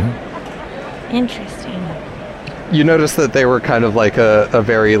 No. Interesting. You notice that they were kind of like a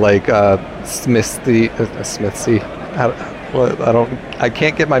very like Smithsy. I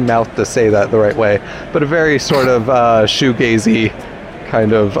can't get my mouth to say that the right way, but a very sort of shoegazy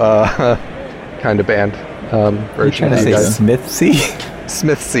kind of band. Version. Say Smithsy?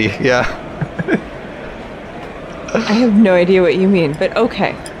 Smithsy, yeah. I have no idea what you mean, but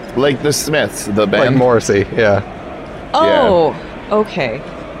okay. Like the Smiths, the band. Like Morrissey, yeah. Oh, okay.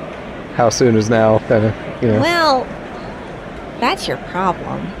 How soon is now? Kind of, Well, that's your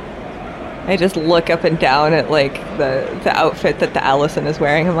problem. I just look up and down at like the outfit that the Allison is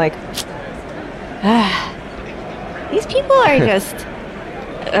wearing. I'm like, These people are just.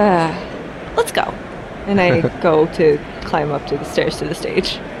 let's go. And I go to climb up to the stairs to the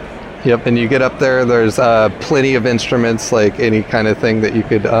stage. Yep, and you get up there. There's plenty of instruments, like any kind of thing that you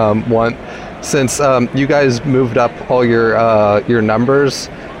could want. Since you guys moved up all your numbers,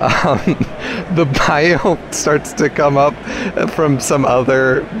 the bio starts to come up from some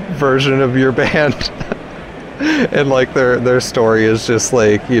other version of your band. And like their story is just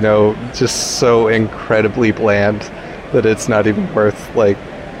like, just so incredibly bland that it's not even worth like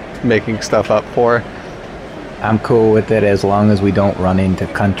making stuff up for. I'm cool with it as long as we don't run into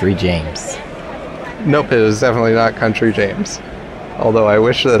Country James. Nope, it is definitely not Country James. Although I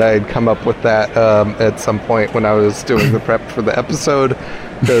wish that I had come up with that at some point when I was doing the prep for the episode,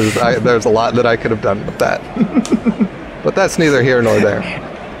 because there's a lot that I could have done with that. But that's neither here nor there.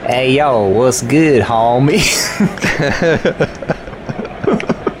 Hey, yo, what's good, homie?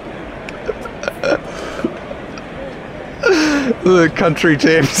 The Country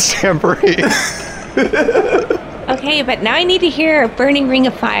James Jamboree. Okay, but now I need to hear Burning Ring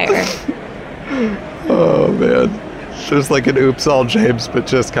of Fire. Oh, man. There's like an Oops All James, but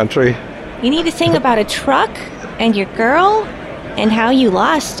just country. You need to sing about a truck and your girl and how you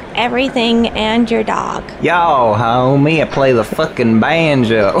lost everything and your dog. Yo, homie, I play the fucking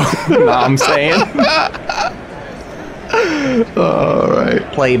banjo. Know what I'm saying? All right.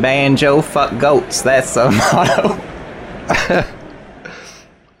 Play banjo, fuck goats. That's the motto.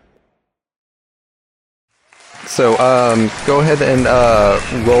 So, go ahead and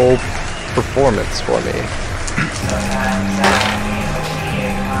roll performance for me.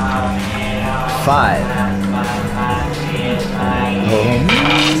 5.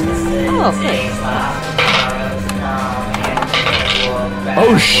 Oh, good.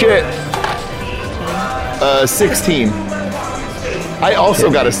 Oh shit. 16. I also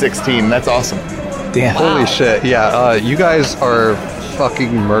got a 16. That's awesome. Damn. Holy shit! Yeah, you guys are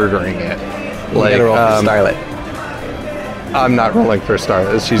fucking murdering it. Like, roll for Starlet. I'm not rolling for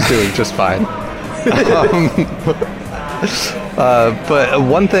Starlet. She's doing just fine. But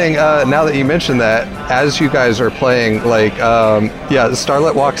one thing, now that you mention that, as you guys are playing, like,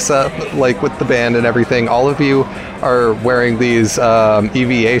 Starlet walks up, like, with the band and everything. All of you are wearing these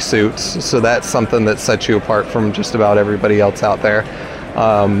EVA suits, so that's something that sets you apart from just about everybody else out there.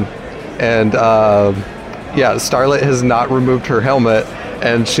 Starlet has not removed her helmet,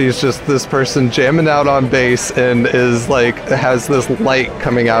 and she's just this person jamming out on bass and is like, has this light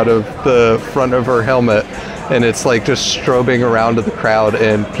coming out of the front of her helmet, and it's like just strobing around to the crowd,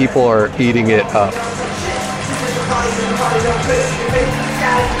 and people are eating it up.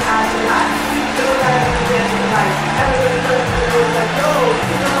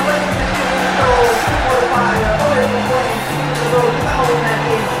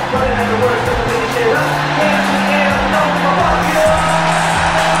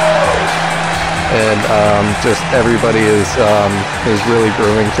 And just everybody is really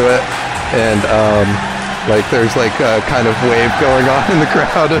grooving to it, and like there's like a kind of wave going on in the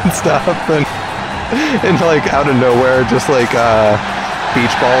crowd and stuff, and like out of nowhere, just like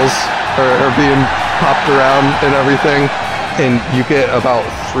beach balls are being popped around and everything, and you get about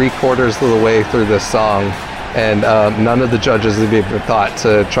 3/4 of the way through this song, and none of the judges have even thought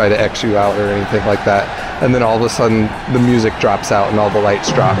to try to X you out or anything like that. And then all of a sudden, the music drops out and all the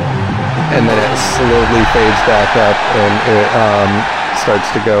lights drop. And then it slowly fades back up and it starts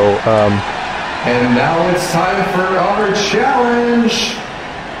to go. And now it's time for our challenge.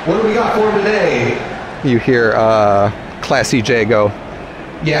 What do we got for today? You hear Classy J go,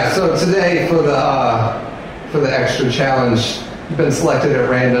 yeah, so today for the extra challenge, you've been selected at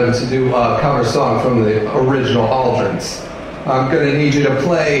random to do a cover song from the original Aldrins. I'm going to need you to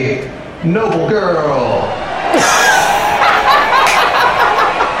play Noble Girl.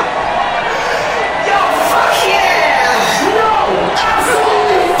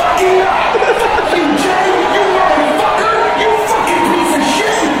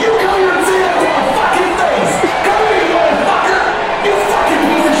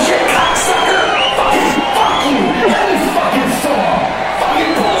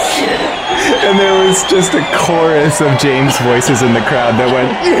 was just a chorus of James voices in the crowd that went,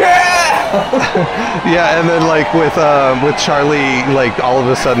 Yeah, and then like with Charlie like all of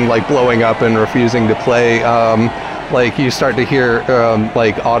a sudden like blowing up and refusing to play, like you start to hear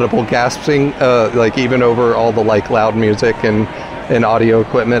like audible gasping, like even over all the like loud music and audio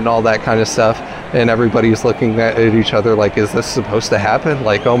equipment and all that kind of stuff, and everybody's looking at each other like, is this supposed to happen?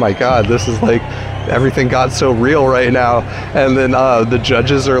 Like, oh my god, this is like, everything got so real right now. And then the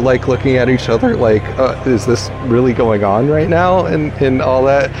judges are like looking at each other like, is this really going on right now? And all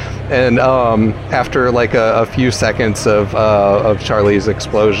that. And after like a few seconds of Charlie's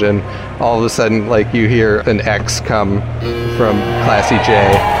explosion, all of a sudden like you hear an X come from Classy J,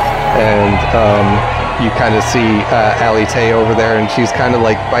 and you kind of see Allie Tay over there, and she's kind of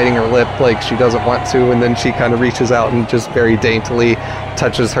like biting her lip like she doesn't want to, and then she kind of reaches out and just very daintily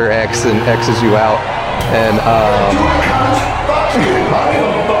touches her ex and X's you out. And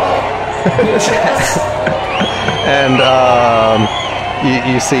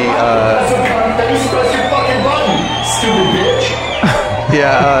you see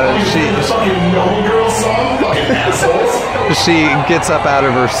she gets up out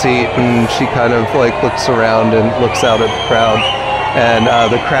of her seat and she kind of like looks around and looks out at the crowd, and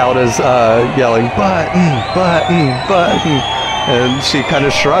the crowd is yelling button, button, button, and she kind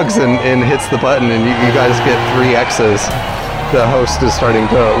of shrugs and hits the button, and you guys get 3 X's. The host is starting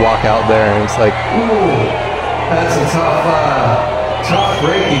to walk out there, and it's like, ooh, that's a tough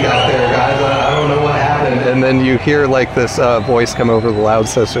break you got there, guys. I don't know what happened. And then you hear like this voice come over the loud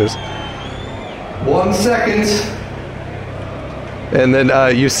sisters. 1 second. And then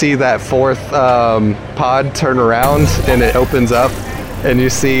you see that 4th pod turn around, and it opens up, and you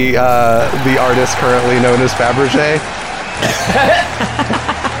see the artist currently known as Fabergé.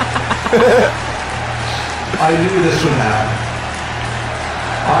 I knew this would happen.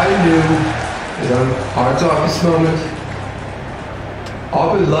 I knew that our darkest moment,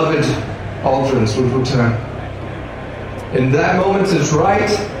 our beloved Aldrins would return. And that moment is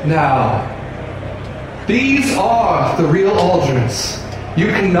right now. These are the real Aldrins. You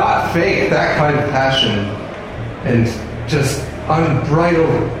cannot fake that kind of passion and just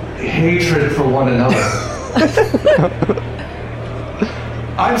unbridled hatred for one another.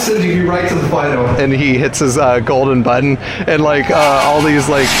 I'm sending you right to the final. And he hits his golden button, and like all these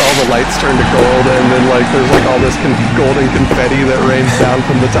like all the lights turn to gold, and then like there's like all this golden confetti that rains down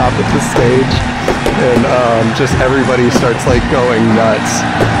from the top of the stage, and just everybody starts like going nuts.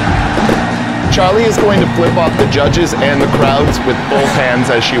 Charlie is going to flip off the judges and the crowds with both hands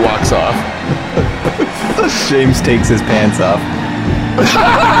as she walks off. James takes his pants off.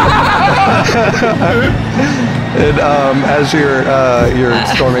 And as you're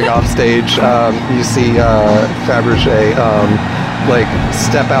storming off stage, you see Fabergé like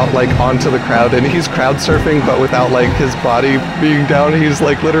step out like onto the crowd, and he's crowd surfing, but without like his body being down. He's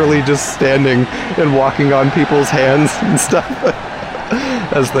like literally just standing and walking on people's hands and stuff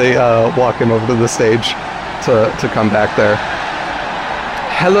as they walk him over to the stage to come back there.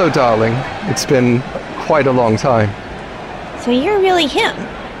 Hello, darling. It's been quite a long time. So you're really him.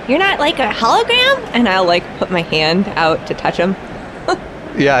 You're not like a hologram? And I'll like put my hand out to touch him.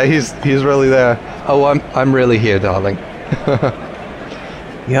 Yeah, he's really there. Oh, I'm really here, darling.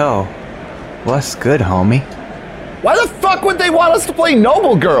 Yo, what's good, homie? Why the fuck would they want us to play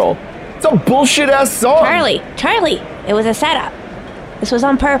Noble Girl? It's a bullshit-ass song. Charlie, it was a setup. This was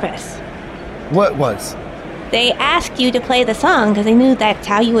on purpose. What was? They asked you to play the song because they knew that's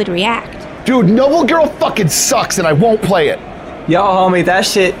how you would react. Dude, Noble Girl fucking sucks and I won't play it. Yo, homie, that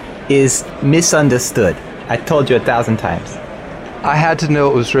shit is misunderstood. I told you 1,000 times. I had to know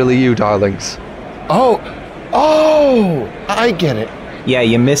it was really you, darlings. Oh, I get it. Yeah,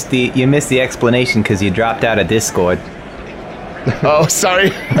 you missed the explanation because you dropped out of Discord. Oh,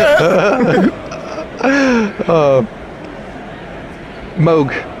 sorry.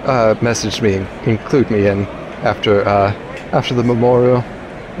 Moog messaged me, include me in after the memorial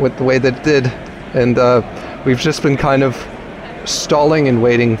went the way that it did, and we've just been kind of stalling and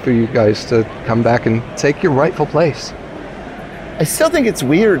waiting for you guys to come back and take your rightful place. I still think it's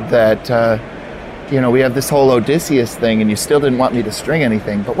weird that, we have this whole Odysseus thing and you still didn't want me to string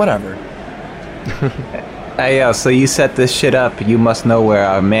anything, but whatever. Hey, so you set this shit up. You must know where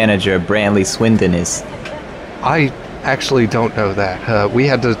our manager, Brantley Swindon, is. I actually don't know that. We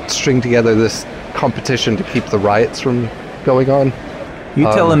had to string together this competition to keep the riots from going on. You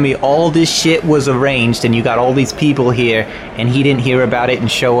telling me all this shit was arranged and you got all these people here and he didn't hear about it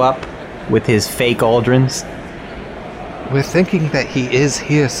and show up with his fake Aldrins? We're thinking that he is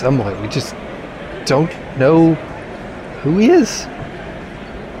here somewhere. We just don't know who he is.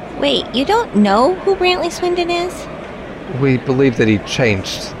 Wait, you don't know who Brantley Swindon is? We believe that he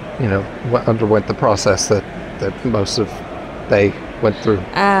changed, underwent the process that most of they went through.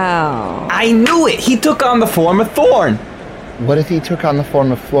 Oh. I knew it! He took on the form of Thorn! What if he took on the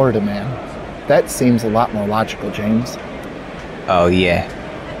form of Florida Man? That seems a lot more logical, James. Oh, yeah.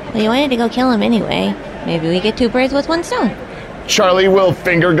 Well, you wanted to go kill him anyway. Maybe we get 2 birds with 1 stone. Charlie will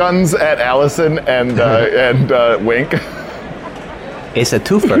finger guns at Allison and wink. It's a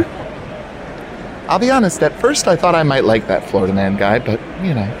twofer. I'll be honest, at first I thought I might like that Florida Man guy, but,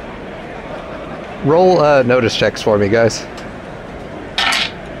 Roll notice checks for me, guys.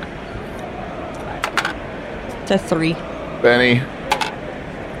 It's a 3. Benny.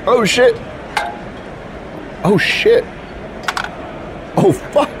 Oh, shit. Oh, shit. Oh,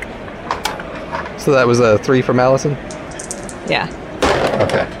 fuck. So that was a 3 from Allison? Yeah.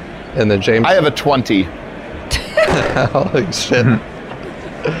 Okay. And then James? I have a 20. Holy shit.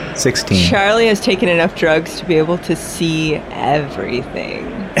 16. Charlie has taken enough drugs to be able to see everything.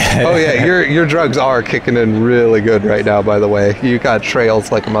 Oh yeah, your drugs are kicking in really good right now, by the way. You got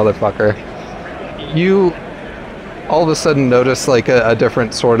trails like a motherfucker. You all of a sudden notice like a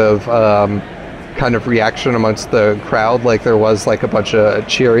different sort of kind of reaction amongst the crowd, like there was like a bunch of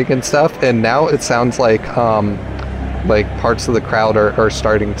cheering and stuff, and now it sounds like parts of the crowd are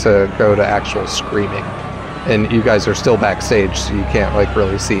starting to go to actual screaming. And you guys are still backstage, so you can't like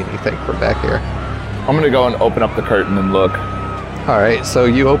really see anything from back here. I'm gonna go and open up the curtain and look. Alright, so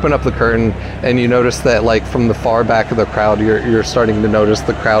you open up the curtain and you notice that like from the far back of the crowd, you're starting to notice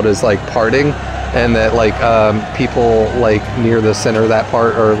the crowd is like parting, and that like people like near the center of that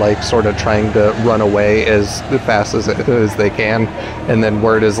part are like sort of trying to run away as fast as they can, and then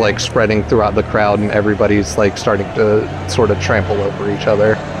word is like spreading throughout the crowd and everybody's like starting to sort of trample over each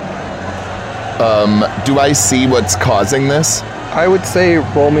other. Do I see what's causing this? I would say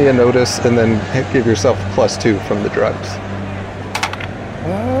roll me a notice and then give yourself a +2 from the drugs.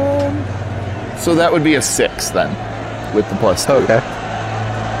 So that would be a 6 then, with the +2. Okay.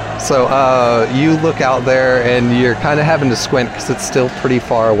 So you look out there and you're kind of having to squint because it's still pretty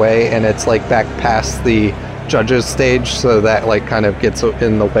far away and it's like back past the judges stage, so that like kind of gets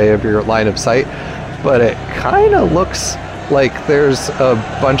in the way of your line of sight. But it kind of looks like there's a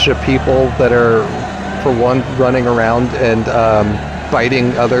bunch of people that are, for one, running around and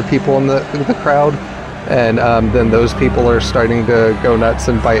biting other people in the crowd, and then those people are starting to go nuts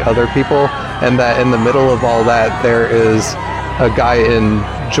and bite other people, and that in the middle of all that there is a guy in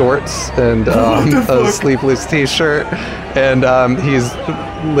jorts and a sleeveless t-shirt, and he's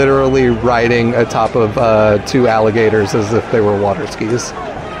literally riding atop of 2 alligators as if they were water skis.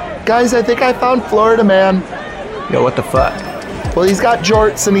 Guys, I think I found Florida Man. Yo, what the fuck? Well, he's got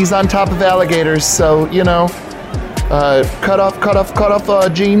jorts and he's on top of alligators, so, cut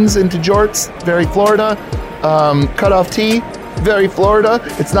off jeans into jorts, very Florida. Cut off tee, very Florida.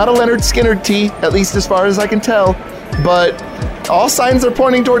 It's not a Leonard Skinner tee, at least as far as I can tell, but all signs are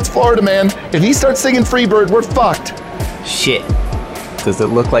pointing towards Florida Man. If he starts singing Freebird, we're fucked. Shit. Does it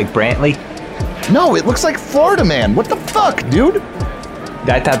look like Brantley? No, it looks like Florida Man. What the fuck, dude?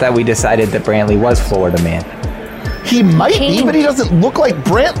 I thought that we decided that Brantley was Florida Man. He might be, but he doesn't look like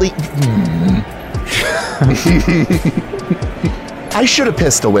Brantley. I should have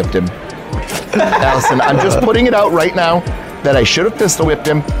pistol whipped him. Allison, I'm just putting it out right now that I should have pistol whipped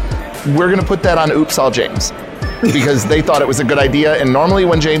him. We're going to put that on Oops All James, because they thought it was a good idea, and normally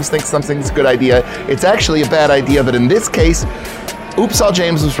when James thinks something's a good idea, it's actually a bad idea, but in this case, Oops All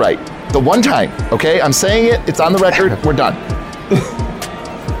James was right. The one time, okay? I'm saying it, it's on the record, we're done.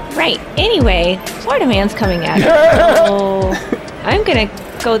 Right. Anyway, Florida Man's coming at us. So I'm gonna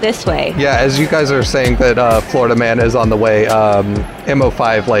go this way. Yeah, as you guys are saying that Florida Man is on the way,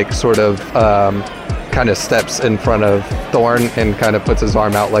 MO5 like sort of kind of steps in front of Thorn and kind of puts his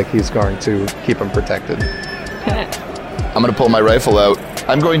arm out like he's going to keep him protected. I'm going to pull my rifle out.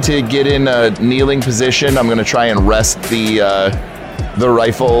 I'm going to get in a kneeling position. I'm going to try and rest the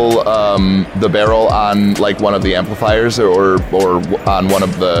rifle, the barrel on like one of the amplifiers or on one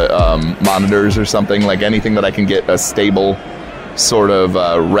of the monitors or something, like anything that I can get a stable sort of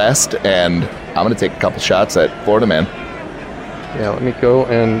rest, and I'm going to take a couple shots at Florida Man. Yeah, let me go,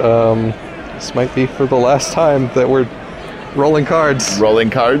 and this might be for the last time that we're rolling cards. Rolling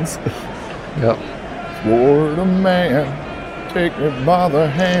cards? Yep. Florida Man, take me by the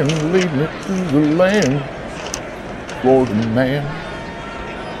hand, lead me to the land. Florida Man,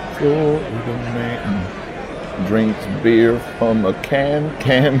 Florida Man, drinks beer from a can,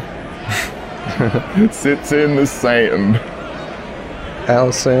 sits in the sand.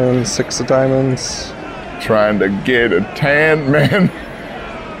 Allison, 6 of diamonds. Trying to get a tan, man.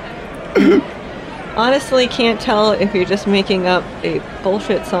 Honestly, can't tell if you're just making up a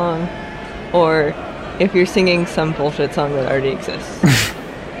bullshit song or if you're singing some bullshit song that already exists.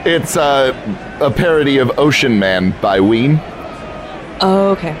 It's a parody of Ocean Man by Ween.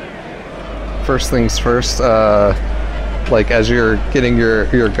 Oh, okay. First things first, like as you're getting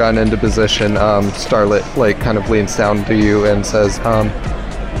your gun into position, Starlet like kind of leans down to you and says,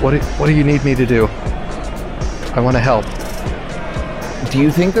 what do you need me to do? I want to help. Do you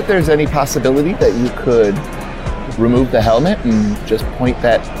think that there's any possibility that you could remove the helmet and just point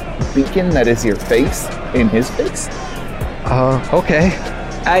that beacon that is your face in his face? Okay.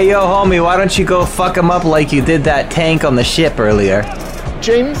 Hey, yo, homie, why don't you go fuck him up like you did that tank on the ship earlier?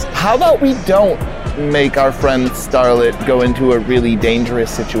 James, how about we don't make our friend Starlet go into a really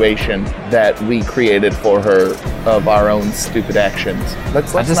dangerous situation that we created for her of our own stupid actions?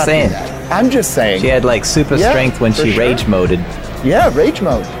 Let's I'm just not saying. do that. I'm just saying. She had like super Yeah, strength when for she sure. rage moded. Yeah, rage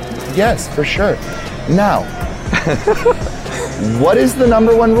mode. Yes, for sure. Now, what is the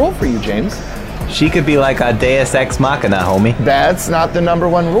number one rule for you, James? She could be like a Deus Ex Machina, homie. That's not the number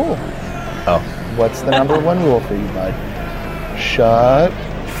one rule. Oh. What's the number one rule for you, bud? Shut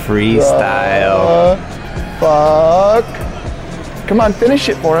Freestyle. the fuck. Come on, finish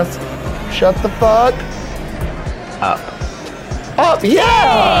it for us. Shut the fuck Up. up.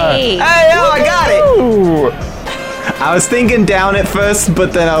 Yeah! Hey! Hey, yo, I got it! Ooh. I was thinking down at first,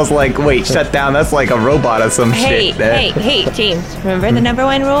 but then I was like, wait, shut down. That's like a robot or some Hey, shit. there. hey, James, remember the number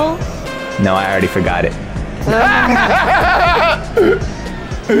one rule? No, I already forgot it.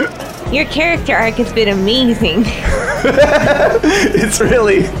 Your character arc has been amazing. It's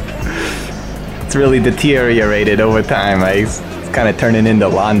really deteriorated over time. It's kind of turning into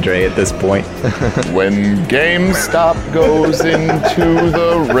Landre at this point. When GameStop goes into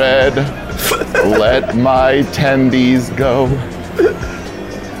the red, let my tendies go.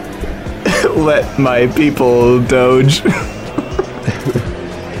 Let my people doge.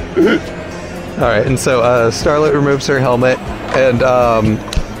 All right, and so Starlet removes her helmet, and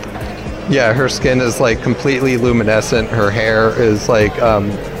yeah, her skin is like completely luminescent. Her hair is like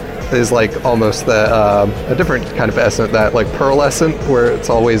almost a different kind of essence, that like pearlescent, where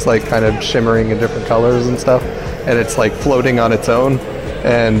it's always like kind of shimmering in different colors and stuff, and it's like floating on its own.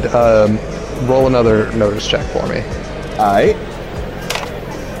 And roll another notice check for me. I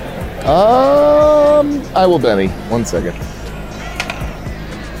will Benny. 1 second.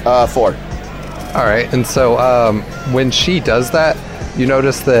 4. All right, and so when she does that, you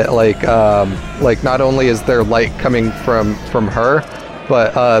notice that like not only is there light coming from her,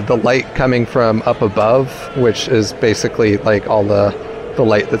 but the light coming from up above, which is basically like all the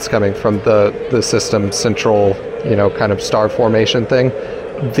light that's coming from the system central, kind of star formation thing.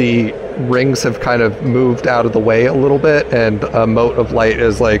 The rings have kind of moved out of the way a little bit, and a mote of light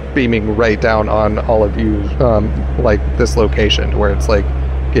is like beaming right down on all of you, like this location where it's like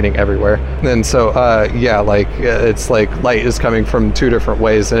getting everywhere. And so it's like light is coming from two different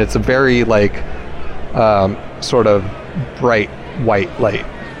ways, and it's a very like sort of bright white light,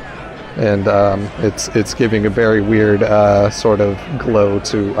 and it's giving a very weird sort of glow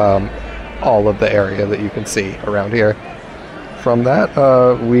to all of the area that you can see around here. From that,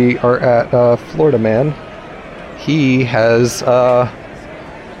 we are at Florida Man. He has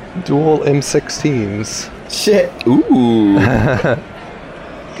dual M16s. Shit. Ooh.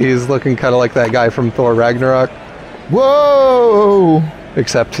 He's looking kind of like that guy from Thor Ragnarok, Whoa!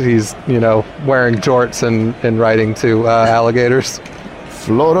 except he's, wearing jorts and riding to alligators.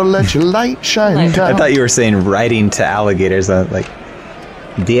 Florida, let your light shine I down. I thought you were saying writing to alligators. Like,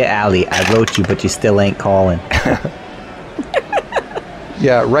 dear Allie, I wrote you, but you still ain't calling.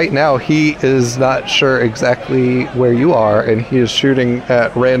 Yeah, right now he is not sure exactly where you are, and he is shooting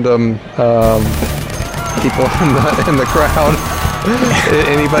at random people in the crowd.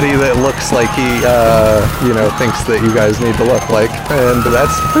 Anybody that looks like he, thinks that you guys need to look like, and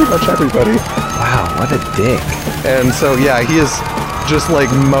that's pretty much everybody. Wow, what a dick. And so, yeah, he is just like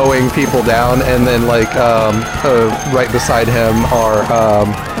mowing people down, and then like right beside him are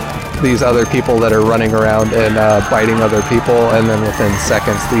these other people that are running around and biting other people, and then within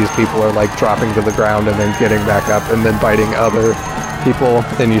seconds these people are like dropping to the ground and then getting back up and then biting other people,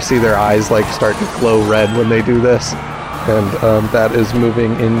 and you see their eyes like start to glow red when they do this. And that is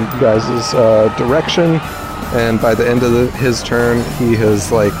moving in you guys' direction, and by the end of his turn he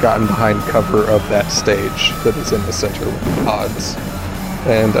has like gotten behind cover of that stage that is in the center with the pods.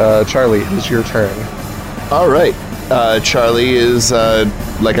 And Charlie, it is your turn. All right. Charlie is,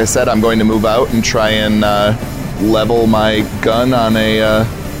 like I said, I'm going to move out and try and level my gun on a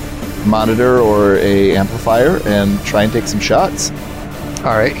monitor or a amplifier and try and take some shots.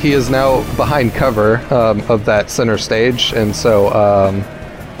 All right, he is now behind cover of that center stage, and so,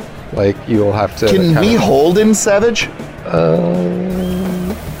 like, you'll have to... Can we hold in Savage?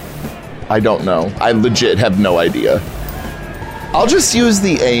 I don't know. I legit have no idea. I'll just use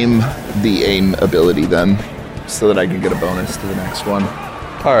the aim ability then, so that I can get a bonus to the next one.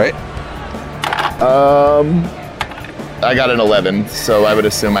 All right. I got an 11, so I would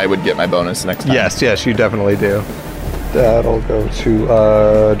assume I would get my bonus next time. Yes, you definitely do. That'll go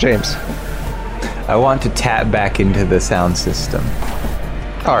to James. I want to tap back into the sound system.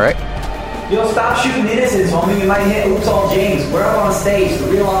 All right. Yo, stop shooting innocents, homie. You might hit Oops All James. We're up on stage. The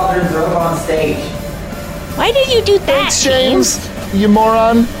real authors are up on stage. Why did you do that, Thanks, James. You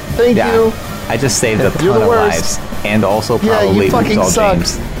moron. Thank you. I just saved a You're ton the of worst. lives. And also Yeah, probably you fucking Oops All suck.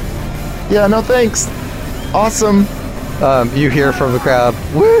 James. Yeah, no thanks. Awesome. You hear from the crowd,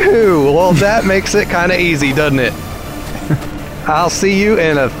 woohoo! Well, that makes it kind of easy, doesn't it? I'll see you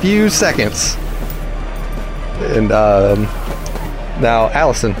in a few seconds. And now,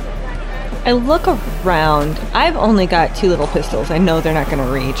 Allison. I look around. I've only got 2 little pistols. I know they're not going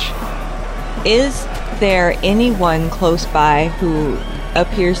to reach. Is there anyone close by who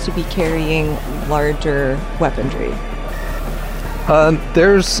appears to be carrying larger weaponry?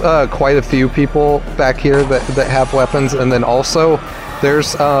 There's quite a few people back here that have weapons, and then also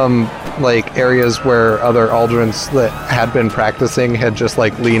there's like areas where other Aldrins that had been practicing had just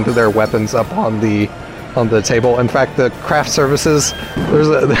like leaned their weapons up on the table. In fact, the craft services,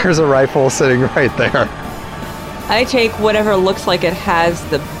 there's a rifle sitting right there. I take whatever looks like it has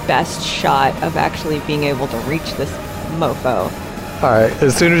the best shot of actually being able to reach this mofo. All right.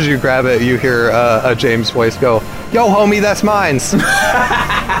 As soon as you grab it, you hear a James voice go, "Yo, homie, that's mine's."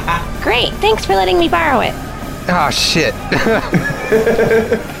 Great, thanks for letting me borrow it. Ah, shit.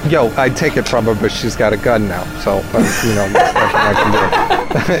 Yo, I'd take it from her, but she's got a gun now, so, you know, there's nothing I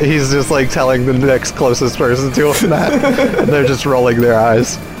can do. He's just, like, telling the next closest person to him that, and they're just rolling their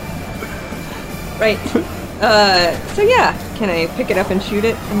eyes. Right. So yeah, can I pick it up and shoot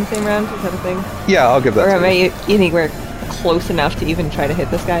it in the same round? Is that a thing? Yeah, I'll give that Or to am you. I anywhere close enough to even try to hit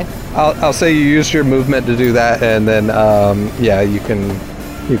this guy? I'll say you use your movement to do that, and then, yeah, you can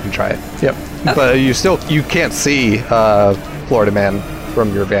try it. Yep. But you can't see Florida Man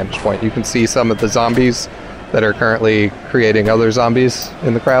from your vantage point. You can see some of the zombies that are currently creating other zombies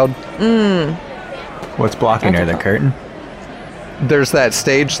in the crowd. What's blocking her? The curtain? There's that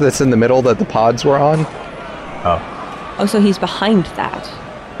stage that's in the middle that the pods were on. Oh, so he's behind that.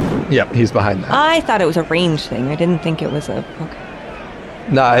 Yep, he's behind that. I thought it was a range thing. I didn't think it was a... Okay.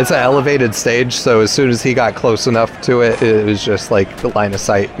 Nah, it's an elevated stage, so as soon as he got close enough to it, it was just like the line of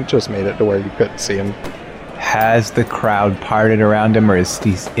sight just made it to where you couldn't see him. Has the crowd parted around him, or is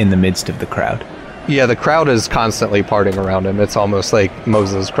he in the midst of the crowd? Yeah, the crowd is constantly parting around him. It's almost like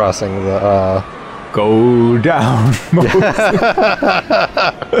Moses crossing the... Go down, Moses.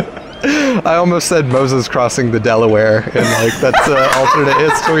 I almost said Moses crossing the Delaware, and like that's an alternate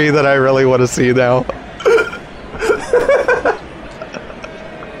history that I really want to see now.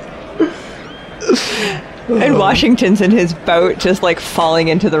 And Washington's in his boat just like falling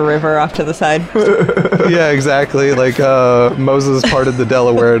into the river off to the side. Yeah, exactly. Like Moses parted the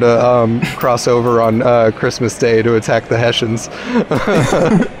Delaware to cross over on Christmas Day to attack the Hessians.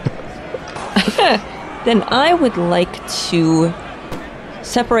 Then I would like to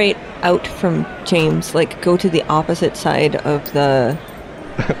separate out from James, like go to the opposite side of the...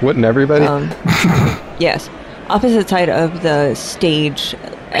 Wouldn't everybody? Yes. Opposite side of the stage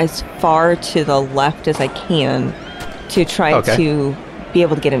as far to the left as I can to try to be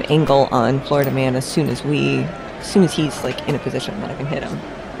able to get an angle on Florida Man as soon as he's like in a position that I can hit him.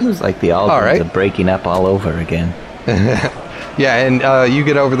 It was like the Aldrins are breaking up all over again. Yeah, and you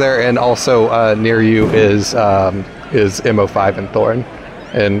get over there, and also near you is MO5 and Thorn.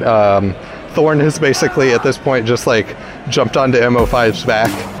 And Thorn has basically, at this point, just like jumped onto MO5's back,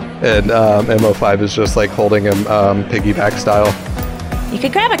 and MO5 is just like holding him piggyback style. You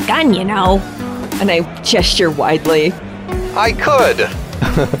could grab a gun, you know. And I gesture widely. I could!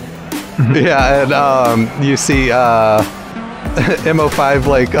 Yeah, and you see MO5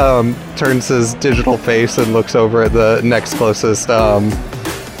 like turns his digital face and looks over at the next closest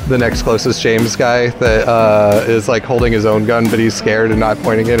James guy that is like holding his own gun, but he's scared and not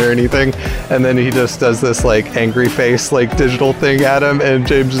pointing it or anything. And then he just does this like angry face like digital thing at him, and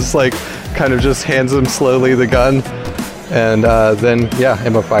James just like kind of just hands him slowly the gun. And then yeah,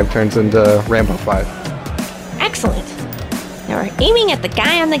 MO5 turns into Rambo 5. Excellent. Now we're aiming at the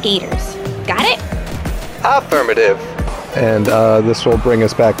guy on the gators. Got it? Affirmative. And this will bring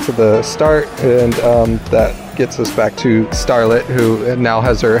us back to the start, and that gets us back to Starlet, who now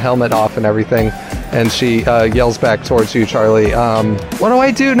has her helmet off and everything, and she yells back towards you, Charlie. What do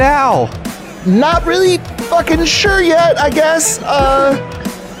I do now? Not really fucking sure yet, I guess.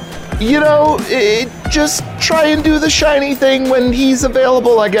 Just try and do the shiny thing when he's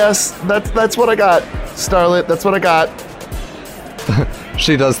available, I guess. That's what I got, Starlet. That's what I got.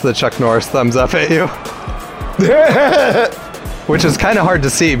 She does the Chuck Norris thumbs up at you. Which is kind of hard to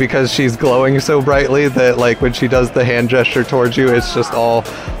see because she's glowing so brightly that, like, when she does the hand gesture towards you, it's just all,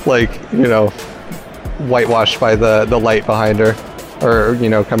 like, whitewashed by the light behind her. Or,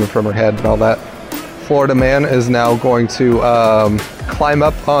 coming from her head and all that. Florida Man is now going to climb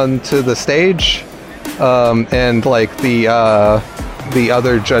up onto the stage. And, like, the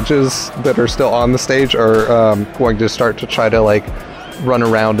other judges that are still on the stage are going to start to try to, like, run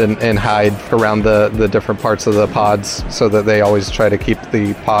around and hide around the different parts of the pods so that they always try to keep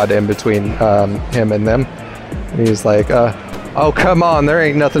the pod in between him and them. And he's like, oh, come on, there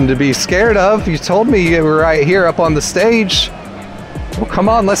ain't nothing to be scared of. You told me you were right here up on the stage. Well, come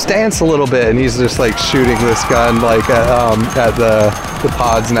on, let's dance a little bit. And he's just like shooting this gun like at the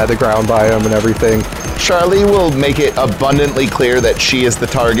pods and at the ground by him and everything. Charlie will make it abundantly clear that she is the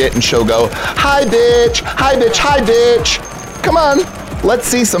target, and she'll go, "Hi, bitch! Hi, bitch! Hi, bitch! Come on, let's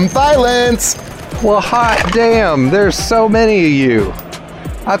see some violence." Well, hot damn, there's so many of you.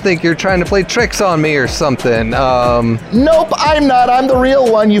 I think you're trying to play tricks on me or something. Nope, I'm not. I'm the real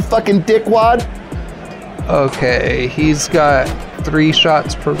one, you fucking dickwad. Okay, he's got 3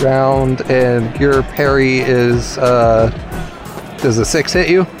 shots per round, and your parry is, does a 6 hit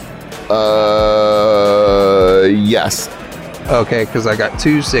you? Yes. Okay, because I got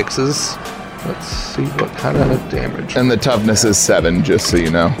 2 6s. Let's see what kind of damage. And the toughness is 7, just so you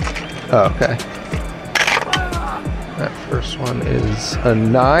know. Okay. That first one is a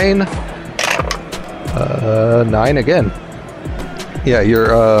 9. 9 again. Yeah,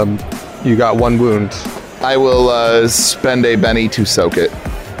 you got 1 wound. I will spend a Benny to soak it.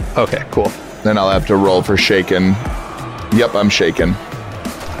 Okay, cool. Then I'll have to roll for shaken. Yep, I'm shaken.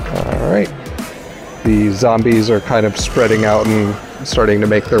 Alright. The zombies are kind of spreading out and starting to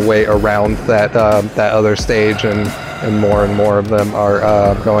make their way around that other stage, and more of them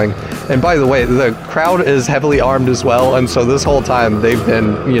are going. And by the way, the crowd is heavily armed as well, and so this whole time they've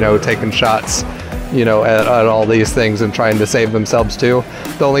been, taking shots, at all these things and trying to save themselves too.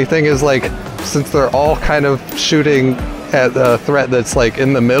 The only thing is, like, since they're all kind of shooting at the threat that's like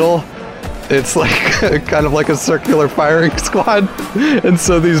in the middle, it's like kind of like a circular firing squad, and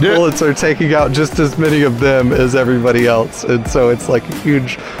so these bullets are taking out just as many of them as everybody else, and so it's like a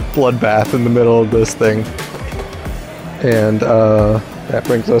huge bloodbath in the middle of this thing. And that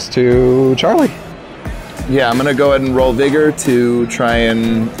brings us to Charlie. Yeah, I'm gonna go ahead and roll vigor to try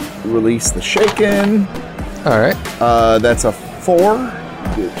and release the shaken. All right. That's a 4,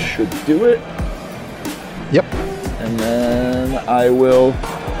 which should do it. Yep. And then I will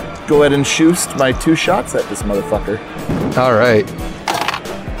go ahead and shoot my 2 shots at this motherfucker. All right.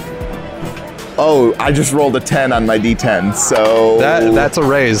 Oh, I just rolled a 10 on my D10, so... That's a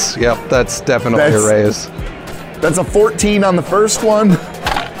raise. Yep, that's definitely a raise. That's a 14 on the first one.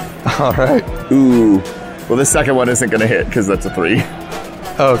 All right. Ooh. Well, the second one isn't going to hit because that's a 3.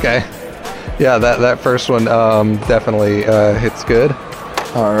 Okay. Yeah, that first one definitely hits good.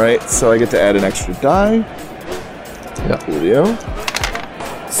 All right, so I get to add an extra die. Yep. Julio.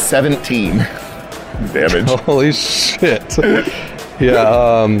 17 damage. Holy shit.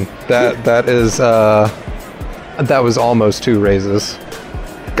 Yeah, that was almost 2 raises.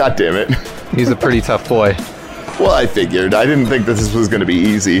 God damn it. He's a pretty tough boy. Well, I figured. I didn't think this was going to be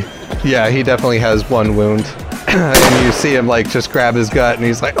easy. Yeah, he definitely has 1 wound. And you see him, like, just grab his gut, and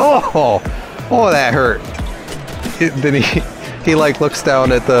he's like, oh, that hurt. Then he like, looks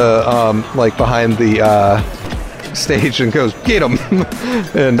down at the, like, behind the, stage and goes, get him!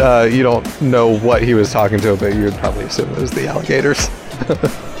 And you don't know what he was talking to, but you would probably assume it was the alligators.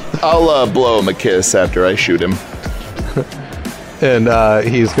 I'll blow him a kiss after I shoot him. And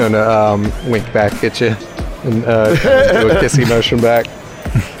he's gonna wink back at you and do a kissy motion back.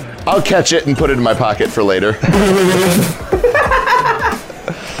 I'll catch it and put it in my pocket for later.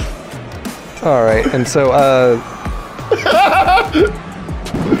 All right, and so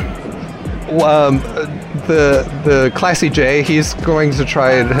the Classy J, he's going to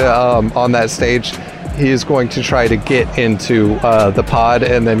try to, on that stage, he's going to try to get into the pod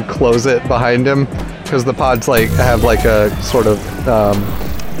and then close it behind him, because the pods like have like a sort of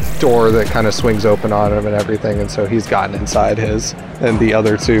door that kind of swings open on him and everything, and so he's gotten inside his, and the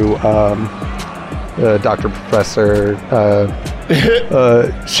other 2, Dr. Professor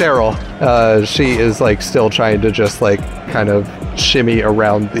Cheryl, she is like still trying to just like kind of shimmy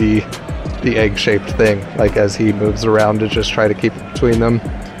around the egg-shaped thing, like as he moves around to just try to keep it between them.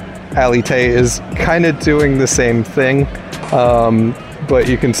 Alite is kind of doing the same thing, but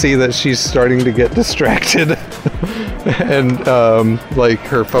you can see that she's starting to get distracted. And like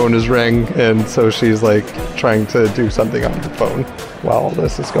her phone is ringing, and so she's like trying to do something on her phone while all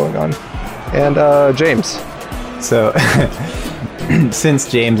this is going on. And James. So since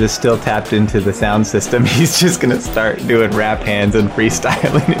James is still tapped into the sound system, he's just gonna start doing rap hands and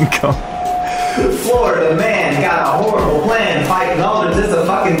freestyling and go, Florida man got a horrible plan, fighting others is a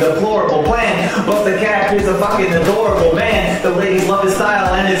fucking deplorable plan, but the cat is a fucking adorable man, the ladies love his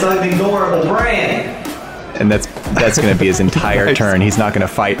style and his adorable brand. And that's going to be his entire turn. He's not going to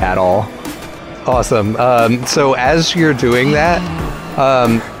fight at all. Awesome. So as you're doing that,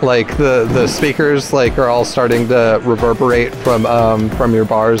 like the speakers like are all starting to reverberate from your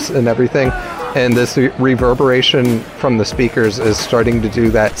bars and everything, and this reverberation from the speakers is starting to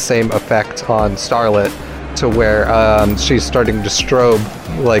do that same effect on Starlet, to where she's starting to strobe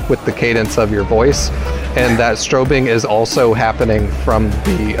like with the cadence of your voice, and that strobing is also happening from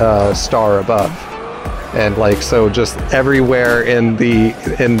the star above. And like, so just everywhere in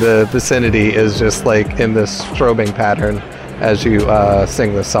the vicinity is just like in this strobing pattern as you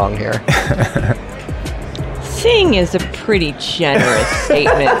sing this song here. Sing is a pretty generous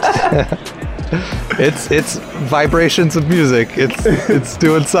statement. It's vibrations of music. It's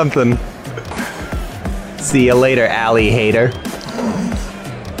doing something. See you later, Allie hater.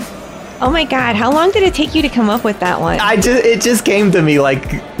 Oh my god, how long did it take you to come up with that one? It just came to me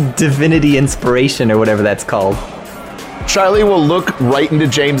like divinity inspiration or whatever that's called. Charlie will look right into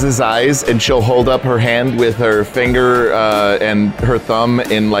James's eyes, and she'll hold up her hand with her finger and her thumb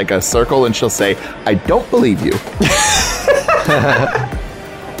in like a circle, and she'll say, I don't believe you.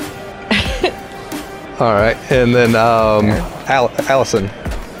 All right, and then Allison.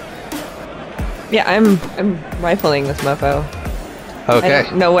 Yeah, I'm rifling this mofo. Okay. I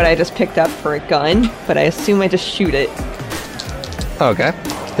don't know what I just picked up for a gun, but I assume I just shoot it. Okay.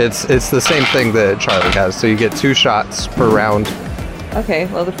 It's the same thing that Charlie has, so you get 2 shots per round. Okay,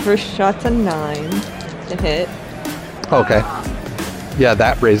 well the first shot's a 9 to hit. Okay. Yeah,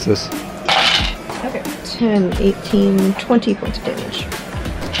 that raises. Okay. 10, 18, 20 points of damage.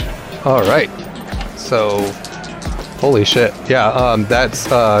 Alright. So, holy shit. Yeah, that's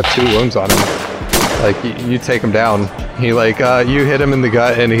 2 wounds on him. Like, you take him down. He, like, you hit him in the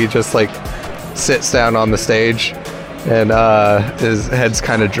gut, and he just, like, sits down on the stage, and his head's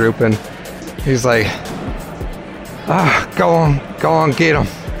kind of drooping. He's like, go on, get him.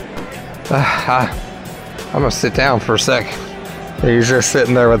 I'm gonna sit down for a sec. And he's just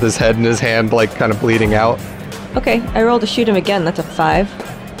sitting there with his head in his hand, like, kind of bleeding out. Okay, I rolled to shoot him again. That's a 5.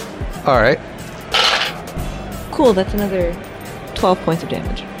 Alright. Cool, that's another 12 points of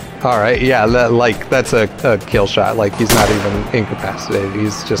damage. Alright, yeah, that's a kill shot. Like, he's not even incapacitated.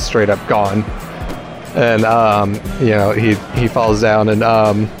 He's just straight up gone. And, you know, he falls down,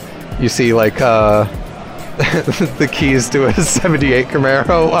 and, you see, like, the keys to his 78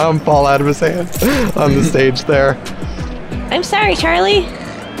 Camaro fall out of his hand on the stage there. I'm sorry, Charlie.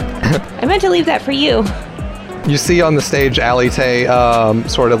 I meant to leave that for you. You see on the stage, Alite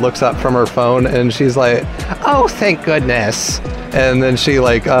sort of looks up from her phone, and she's like, oh, thank goodness. And then she,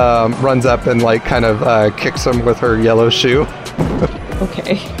 like, runs up and, like, kind of kicks him with her yellow shoe.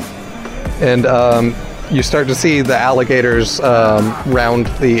 Okay. And you start to see the alligators round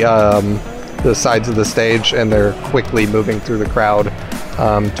the sides of the stage, and they're quickly moving through the crowd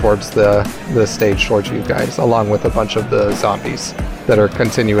towards the stage towards you guys, along with a bunch of the zombies that are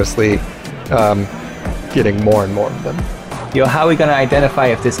continuously getting more and more of them. Yo, how are we gonna identify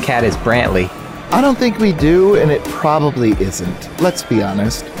if this cat is Brantley? I don't think we do, and it probably isn't. Let's be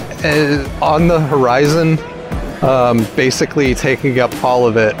honest. On the horizon, basically taking up all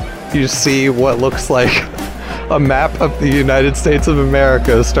of it, you see what looks like a map of the United States of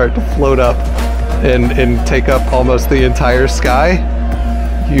America start to float up and take up almost the entire sky.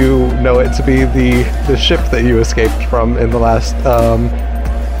 You know it to be the ship that you escaped from in the last,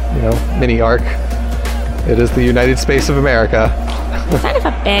 mini arc. It is the United States of America. Son of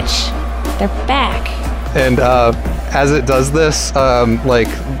a bitch. They're back. And as it does this,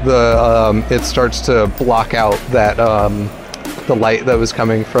 it starts to block out that the light that was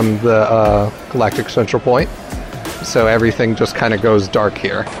coming from the Galactic Central Point. So everything just kind of goes dark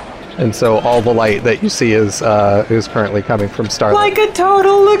here, and so all the light that you see is currently coming from Starlight. Like a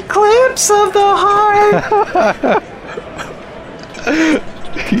total eclipse of the heart.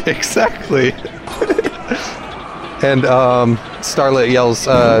 Exactly. And Starlet yells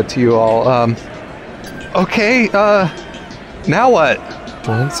to you all, okay, now what?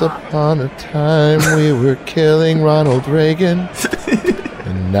 Once upon a time we were killing Ronald Reagan,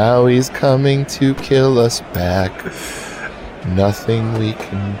 and now he's coming to kill us back. Nothing we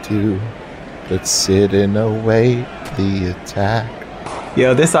can do but sit and await the attack.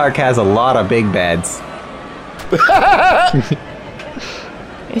 Yo, this arc has a lot of big bads.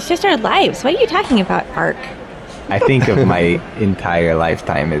 It's just our lives. What are you talking about, Ark? I think of my entire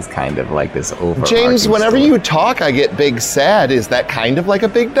lifetime as kind of like this overarching James, whenever story. you talk, I get big sad. Is that kind of like a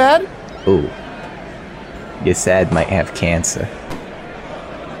big bad? Ooh. Your sad might have cancer.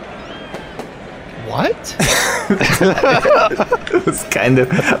 What? It was kind of...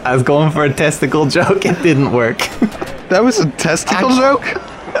 I was going for a testicle joke. It didn't work. That was a testicle joke?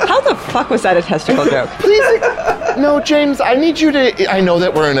 How the fuck was that a testicle joke? Please, no, James, I need you to... I know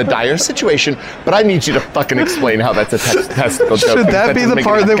that we're in a dire situation, but I need you to fucking explain how that's a testicle joke. Should that be doesn't the make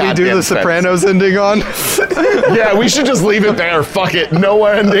part any that we do goddamn the sense. Sopranos ending on? Yeah, we should just leave it there. Fuck it. No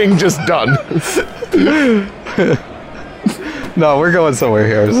ending, just done. No, we're going somewhere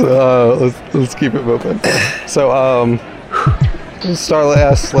here. So, let's keep it moving. So, Starlet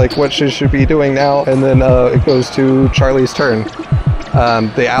asks, like, what she should be doing now, and then it goes to Charlie's turn.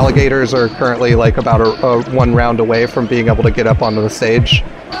 The alligators are currently, like, about a one round away from being able to get up onto the stage.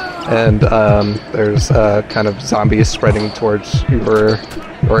 And there's kind of zombies spreading towards your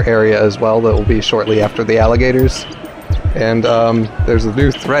area as well that will be shortly after the alligators. And there's a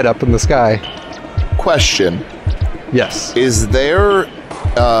new threat up in the sky. Question. Yes. Is there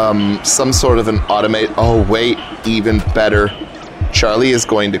some sort of an automate... Oh, wait, even better. Charlie is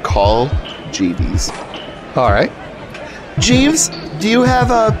going to call Jeeves. All right. Jeeves, do you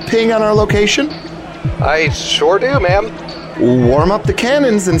have a ping on our location? I sure do, ma'am. Warm up the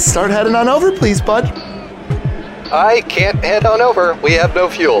cannons and start heading on over, please, bud. I can't head on over. We have no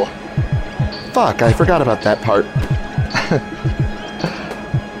fuel. Fuck, I forgot about that part.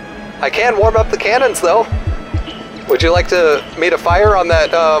 I can warm up the cannons, though. Would you like me to fire on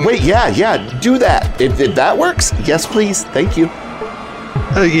that, Wait, yeah, do that. If that works, yes, please. Thank you.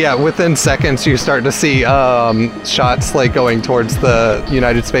 Yeah, within seconds you start to see shots like going towards the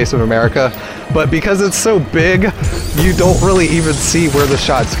United States of America. But because it's so big, you don't really even see where the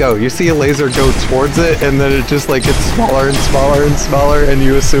shots go. You see a laser go towards it, and then it just like gets smaller and smaller and smaller, and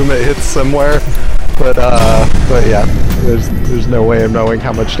you assume it hits somewhere. But yeah, there's no way of knowing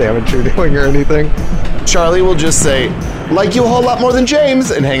how much damage you're doing or anything. Charlie will just say, like you a whole lot more than James,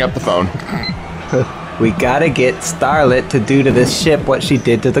 and hang up the phone. We gotta get Starlet to do to this ship what she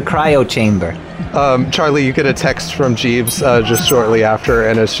did to the cryo chamber. Charlie, you get a text from Jeeves just shortly after,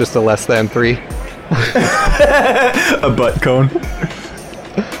 and it's just a less than 3. A butt cone.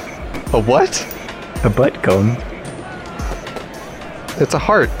 A what? A butt cone. It's a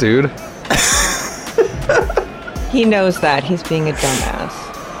heart, dude. He knows that. He's being a dumbass.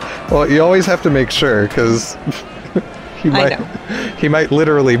 Well, you always have to make sure, because he might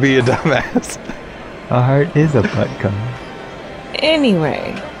literally be a dumbass. A heart is a butt cone.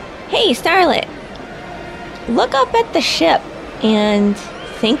 Anyway. Hey, Starlet. Look up at the ship and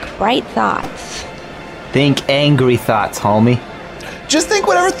think bright thoughts. Think angry thoughts, homie. Just think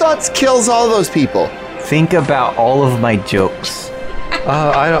whatever thoughts kills all those people. Think about all of my jokes.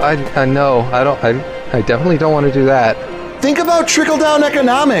 I know. I definitely don't want to do that. Think about trickle-down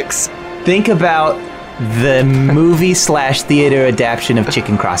economics. Think about the movie/theater adaptation of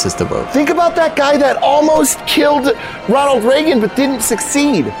Chicken Crosses the Road. Think about that guy that almost killed Ronald Reagan but didn't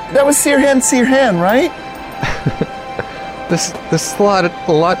succeed. That was Sirhan, right? This is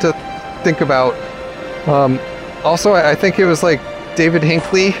a lot to think about. Also, I think it was like David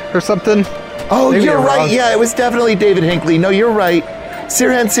Hinckley or something. Oh, Maybe you're I'm right. wrong. Yeah, it was definitely David Hinckley. No, you're right.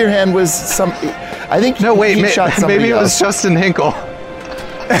 Sirhan was some... I think No, wait, he shot somebody maybe it was else. Justin Hinkle.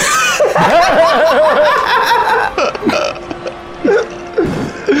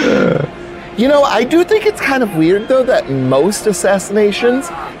 You know, I do think it's kind of weird, though, that most assassinations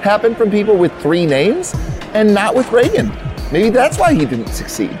happen from people with 3 names and not with Reagan. Maybe that's why he didn't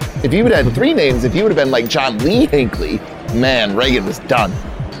succeed. If he would have had 3 names, if he would have been like John Lee Hinckley, man, Reagan was done.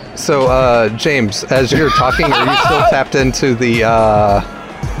 So, James, as you're talking, are you still tapped into the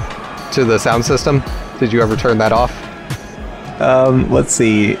sound system? Did you ever turn that off? Let's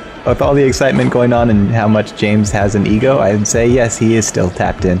see. With all the excitement going on and how much James has an ego, I'd say yes, he is still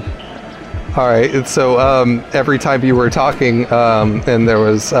tapped in. All right. So every time you were talking, and there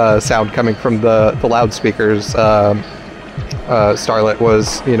was sound coming from the loudspeakers, Starlet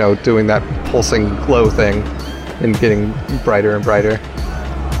was, doing that pulsing glow thing and getting brighter and brighter.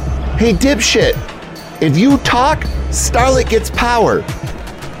 Hey, dipshit, If you talk, Starlet gets power.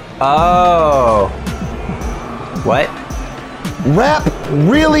 Oh. What? Rap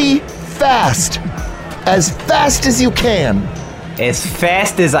really fast. As fast as you can. As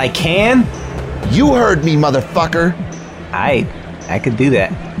fast as I can? You heard me, motherfucker. I could do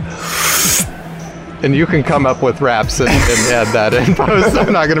that. And you can come up with raps and add that in post.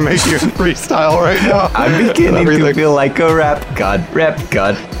 I'm not going to make you freestyle right now. I'm beginning to feel like a rap god. Rap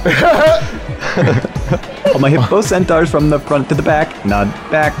god. All my hippo centaurs from the front to the back. Nod,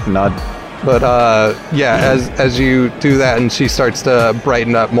 back, nod. But yeah, as you do that and she starts to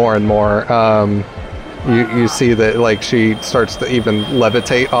brighten up more and more, you see that like she starts to even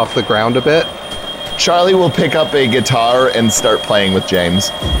levitate off the ground a bit. Charlie will pick up a guitar and start playing with James.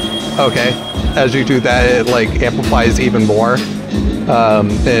 Okay. As you do that, it like amplifies even more,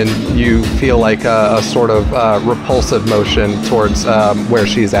 and you feel like a sort of repulsive motion towards where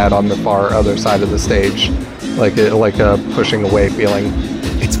she's at on the far other side of the stage, like a pushing away feeling.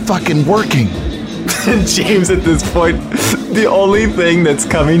 It's fucking working. James, at this point, the only thing that's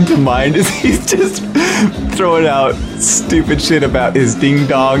coming to mind is he's just throwing out stupid shit about his ding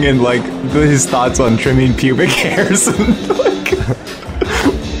dong and like his thoughts on trimming pubic hairs and like.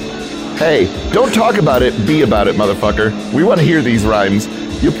 Hey, don't talk about it, be about it, motherfucker. We want to hear these rhymes.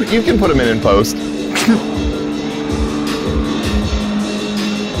 You can put them in post.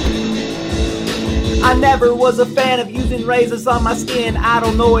 I never was a fan of using razors on my skin. I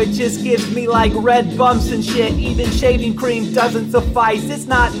don't know, it just gives me like red bumps and shit. Even shaving cream doesn't suffice. It's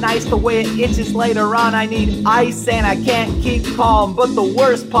not nice the way it itches later on. I need ice and I can't keep calm. But the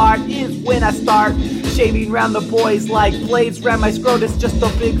worst part is when I start shaving round the boys like blades round my scrotus. Just a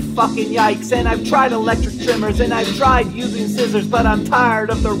big fucking yikes. And I've tried electric trimmers and I've tried using scissors, but I'm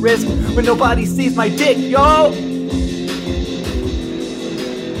tired of the risk when nobody sees my dick, yo!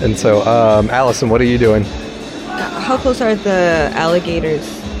 And so, Allison, what are you doing? How close are the alligators,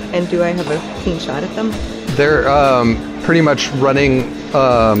 and do I have a clean shot at them? They're pretty much running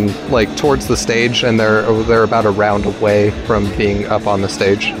like towards the stage, and they're about a round away from being up on the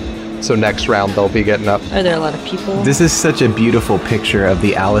stage. So next round they'll be getting up. Are there a lot of people? This is such a beautiful picture of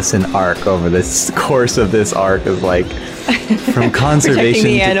the Allison arc over this course of this arc of like from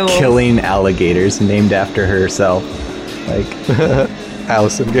conservation to killing alligators named after herself. Like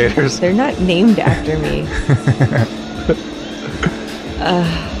Allison Gators. They're not named after me.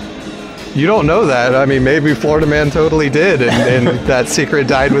 You don't know that. I mean, maybe Florida Man totally did, and that secret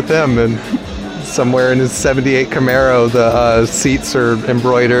died with them. And somewhere in his '78 Camaro, the seats are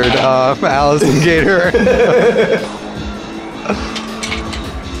embroidered Allison Gator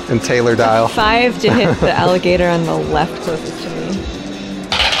and Taylor Dial. 5 to hit the alligator on the left closest to me.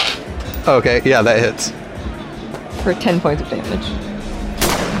 Okay, yeah, that hits. For 10 points of damage.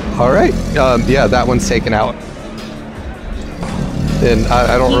 All right. Yeah, that one's taken out. And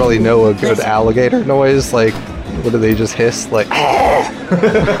I don't really know a good alligator noise. Like, what do they just hiss? Like,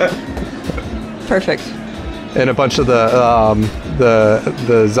 perfect. And a bunch of the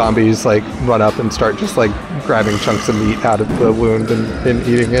zombies like run up and start just like grabbing chunks of meat out of the wound and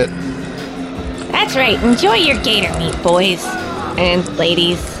eating it. That's right. Enjoy your gator meat, boys and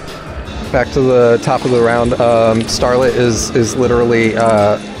ladies. Back to the top of the round. Starlet is literally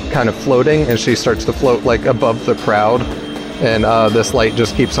kind of floating, and she starts to float like above the crowd, and this light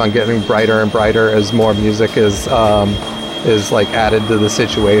just keeps on getting brighter and brighter as more music is like added to the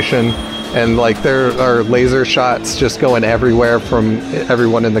situation, and like there are laser shots just going everywhere from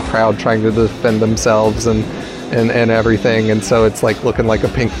everyone in the crowd trying to defend themselves and everything, and so it's like looking like a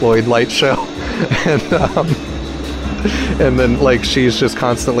Pink Floyd light show. And then like she's just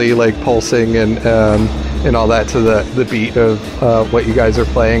constantly like pulsing and all that to the beat of what you guys are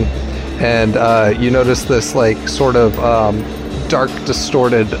playing, and you notice this like sort of dark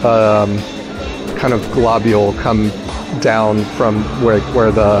distorted kind of globule come down from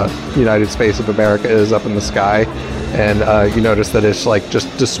where the United States of America is up in the sky, and you notice that it's like just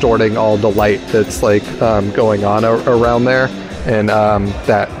distorting all the light that's like going on around there. And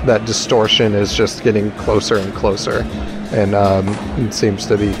that distortion is just getting closer and closer, and it seems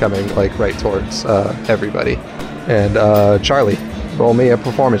to be coming like right towards everybody. And Charlie, roll me a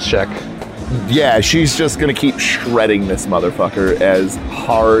performance check. Yeah, she's just gonna keep shredding this motherfucker as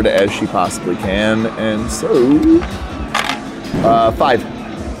hard as she possibly can, and so 5.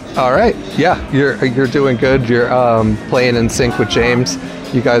 All right, yeah, you're doing good. You're playing in sync with James.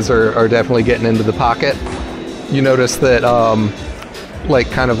 You guys are definitely getting into the pocket. You notice that, like,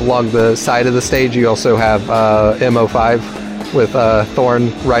 kind of along the side of the stage, you also have MO5 with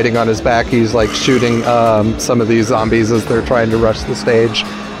Thorn riding on his back. He's like shooting some of these zombies as they're trying to rush the stage,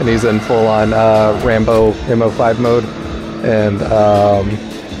 and he's in full-on Rambo MO5 mode, and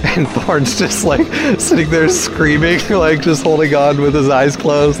Thorn's just like sitting there screaming, like just holding on with his eyes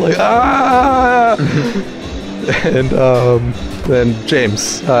closed, like ah. And then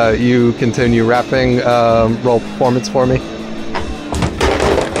James, you continue rapping. Roll performance for me.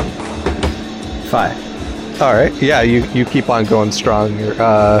 5. All right. Yeah, you keep on going strong.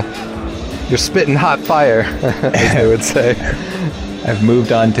 You're spitting hot fire, as they would say. I've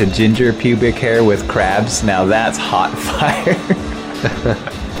moved on to ginger pubic hair with crabs. Now that's hot fire.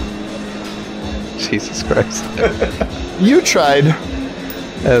 Jesus Christ. You tried.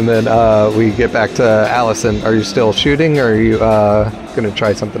 And then we get back to Allison. Are you still shooting, or are you going to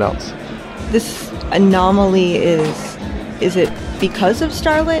try something else? This anomaly is it because of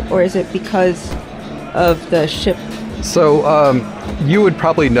Starlit, or is it because of the ship? So you would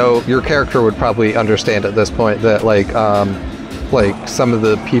probably know, your character would probably understand at this point that like some of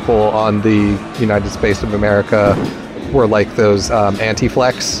the people on the United States of America were like those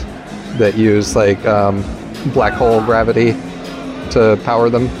anti-flex that use like black hole gravity to power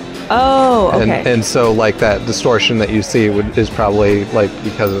them. Oh, okay. And so like that distortion that you see is probably like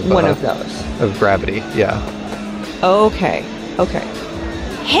because of one of those of gravity. Yeah. Okay.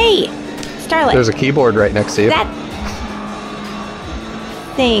 Hey, Starlit. There's a keyboard right next to you. That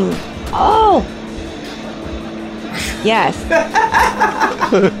thing. Oh. Yes.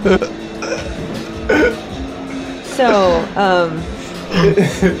 So,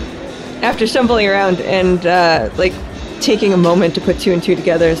 after stumbling around and like taking a moment to put 2 and 2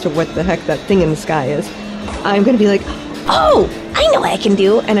 together as to what the heck that thing in the sky is, I'm gonna be like, oh, I know what I can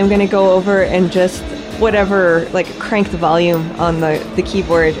do. And I'm gonna go over and just whatever, like crank the volume on the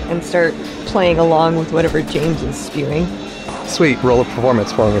keyboard and start playing along with whatever James is spewing. Sweet, roll a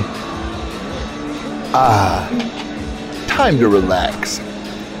performance for me. Time to relax.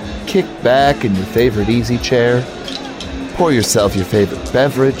 Kick back in your favorite easy chair. Pour yourself your favorite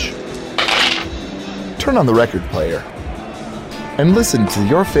beverage. Turn on the record player. And listen to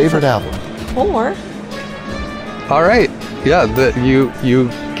your favorite album. Or All right. Yeah, you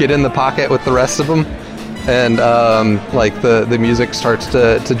get in the pocket with the rest of them, and like the music starts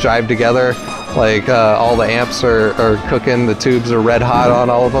to jive together. Like all the amps are cooking, the tubes are red hot on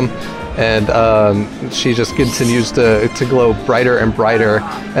all of them, and she just continues to glow brighter and brighter.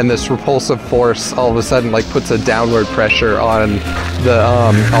 And this repulsive force all of a sudden like puts a downward pressure on the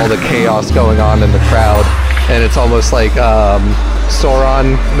all the chaos going on in the crowd, and it's almost like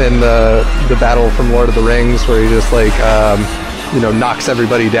Sauron in the battle from Lord of the Rings, where he just like knocks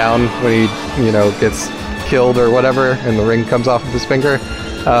everybody down when he gets killed or whatever, and the ring comes off of his finger.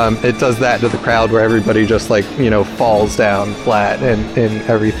 It does that to the crowd, where everybody just like falls down flat and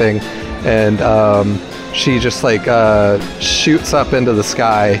everything, and she just like shoots up into the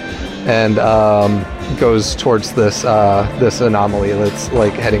sky and goes towards this anomaly that's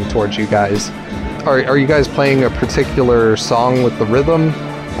like heading towards you guys. Are you guys playing a particular song with the rhythm?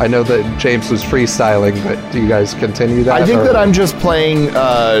 I know that James was freestyling, but do you guys continue that? I think that I'm just playing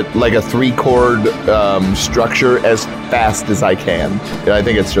like a 3-chord structure as fast as I can. And I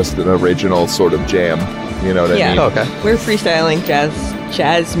think it's just an original sort of jam. You know what I mean? Okay. We're freestyling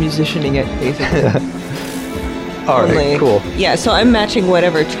jazz musicianing it, basically. All right, cool. Yeah, so I'm matching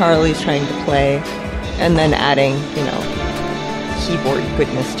whatever Charlie's trying to play, and then adding, keyboard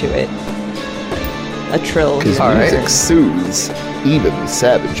goodness to it. A trill. Because music soothes even the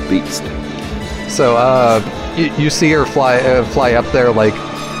savage beast. So you see her fly up there like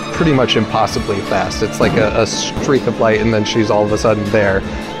pretty much impossibly fast. It's like a streak of light, and then she's all of a sudden there.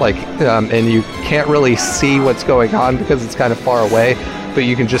 Like, and you can't really see what's going on because it's kind of far away, but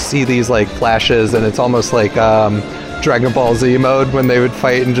you can just see these like flashes, and it's almost like Dragon Ball Z mode when they would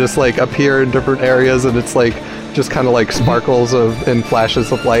fight and just like appear in different areas, and it's like just kind of like sparkles and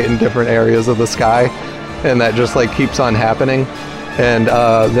flashes of light in different areas of the sky, and that just like keeps on happening. And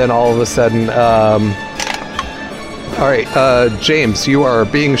then all of a sudden, all right, James, you are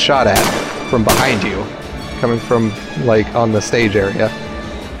being shot at from behind you, coming from like on the stage area.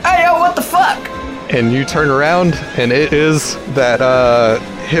 Hey, yo, what the fuck? And you turn around, and it is that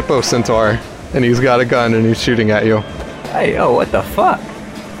Hippo Centaur, and he's got a gun and he's shooting at you. Hey, yo, what the fuck?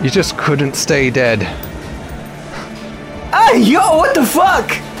 You just couldn't stay dead. Hey, yo, what the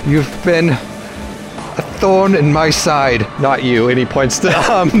fuck? You've been a thorn in my side. Not you. And he points to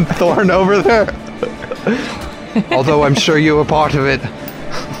Thorn over there. Although I'm sure you were part of it.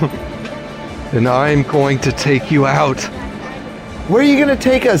 And I'm going to take you out. Where are you going to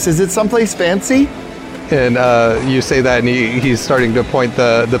take us? Is it someplace fancy? And you say that, and he's starting to point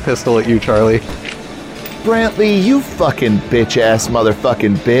the pistol at you, Charlie. Brantley, you fucking bitch-ass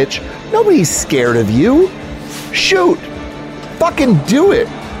motherfucking bitch. Nobody's scared of you. Shoot. Fucking do it.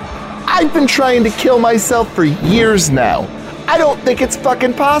 I've been trying to kill myself for years now. I don't think it's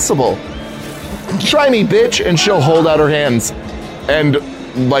fucking possible. Try me, bitch, and she'll hold out her hands. And,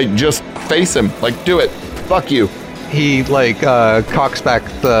 like, just face him. Like, do it. Fuck you. He, like, cocks back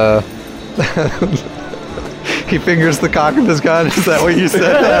the... He fingers the cock of his gun. Is that what you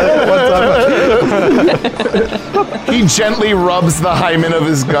said? He gently rubs the hymen of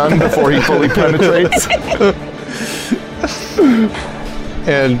his gun before he fully penetrates.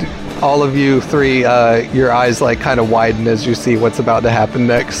 And all of you three, your eyes like kind of widen as you see what's about to happen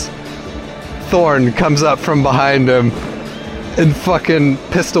next. Thorn comes up from behind him and fucking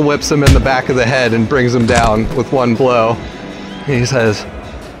pistol whips him in the back of the head and brings him down with one blow. He says,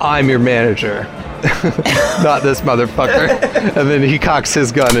 "I'm your manager." Not this motherfucker. And then he cocks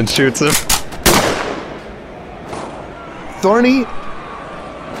his gun and shoots him. Thorny,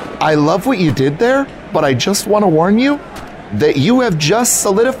 I love what you did there, but I just want to warn you that you have just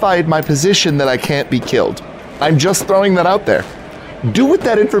solidified my position that I can't be killed. I'm just throwing that out there. Do with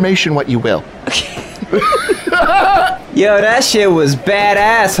that information what you will. Yo, that shit was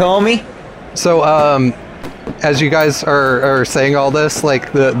badass, homie. So, as you guys are saying all this,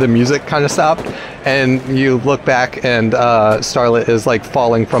 like the music kind of stopped, and you look back, and Starlet is like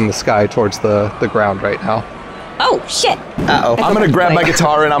falling from the sky towards the ground right now. Oh, shit. Uh-oh. I'm gonna grab my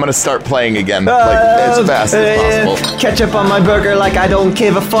guitar and I'm gonna start playing again, like as fast as possible. Ketchup on my burger like I don't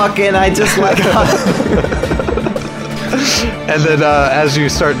give a fuck, and I just like... And then as you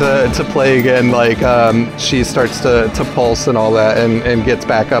start to play again, like she starts to pulse and all that, and gets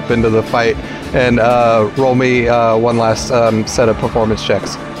back up into the fight. And roll me one last set of performance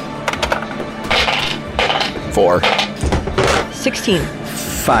checks. 4. 16.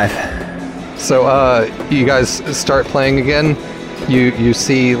 5. So you guys start playing again. You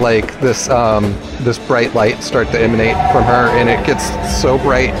see like this bright light start to emanate from her, and it gets so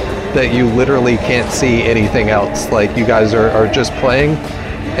bright that you literally can't see anything else. Like you guys are just playing,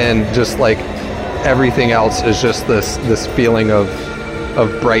 and just like everything else is just this feeling of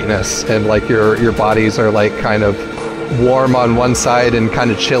brightness, and like your bodies are like kind of warm on one side and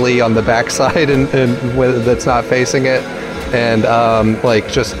kind of chilly on the back side, and that's not facing it. And like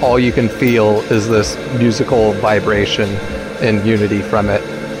just all you can feel is this musical vibration and unity from it.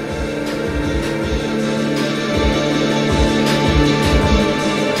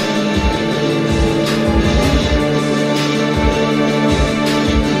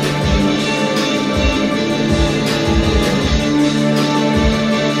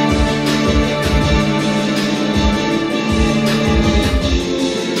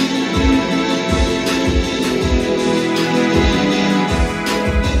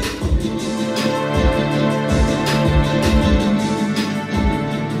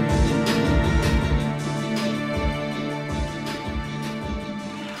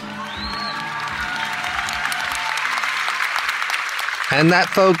 And that,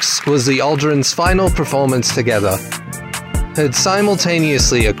 folks, was the Aldrin's final performance together. Heard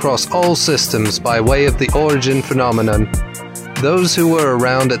simultaneously across all systems by way of the origin phenomenon. Those who were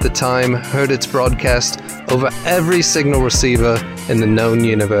around at the time heard its broadcast over every signal receiver in the known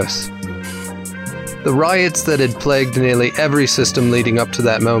universe. The riots that had plagued nearly every system leading up to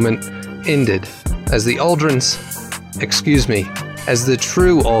that moment ended as the Aldrins, as the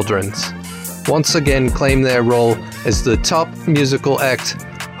true Aldrins, once again claim their role as the top musical act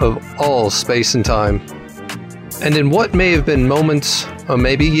of all space and time. And in what may have been moments, or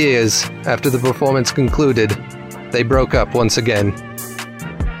maybe years, after the performance concluded, they broke up once again.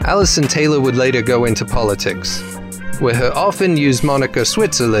 Alison Taylor would later go into politics, where her often used moniker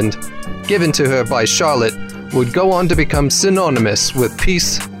Switzerland, given to her by Charlotte, would go on to become synonymous with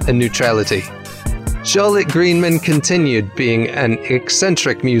peace and neutrality. Charlotte Greenman continued being an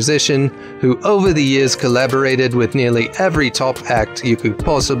eccentric musician who over the years collaborated with nearly every top act you could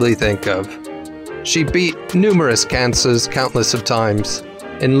possibly think of. She beat numerous cancers countless of times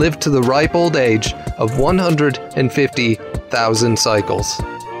and lived to the ripe old age of 150,000 cycles.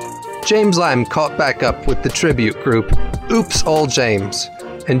 James Lamb caught back up with the tribute group Oops All James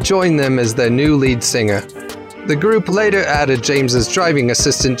and joined them as their new lead singer. The group later added James's driving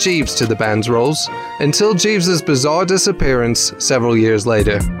assistant Jeeves to the band's roles, until Jeeves's bizarre disappearance several years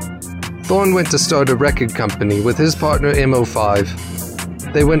later. Thorn went to start a record company with his partner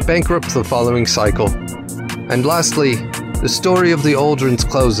MO5. They went bankrupt the following cycle. And lastly, the story of the Aldrins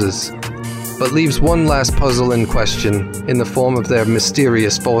closes, but leaves one last puzzle in question in the form of their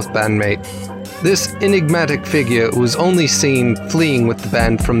mysterious fourth bandmate. This enigmatic figure was only seen fleeing with the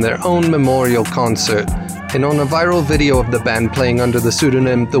band from their own memorial concert and on a viral video of the band playing under the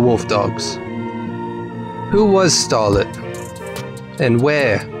pseudonym The Wolf Dogs. Who was Starlet? And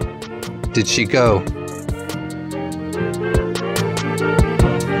where did she go?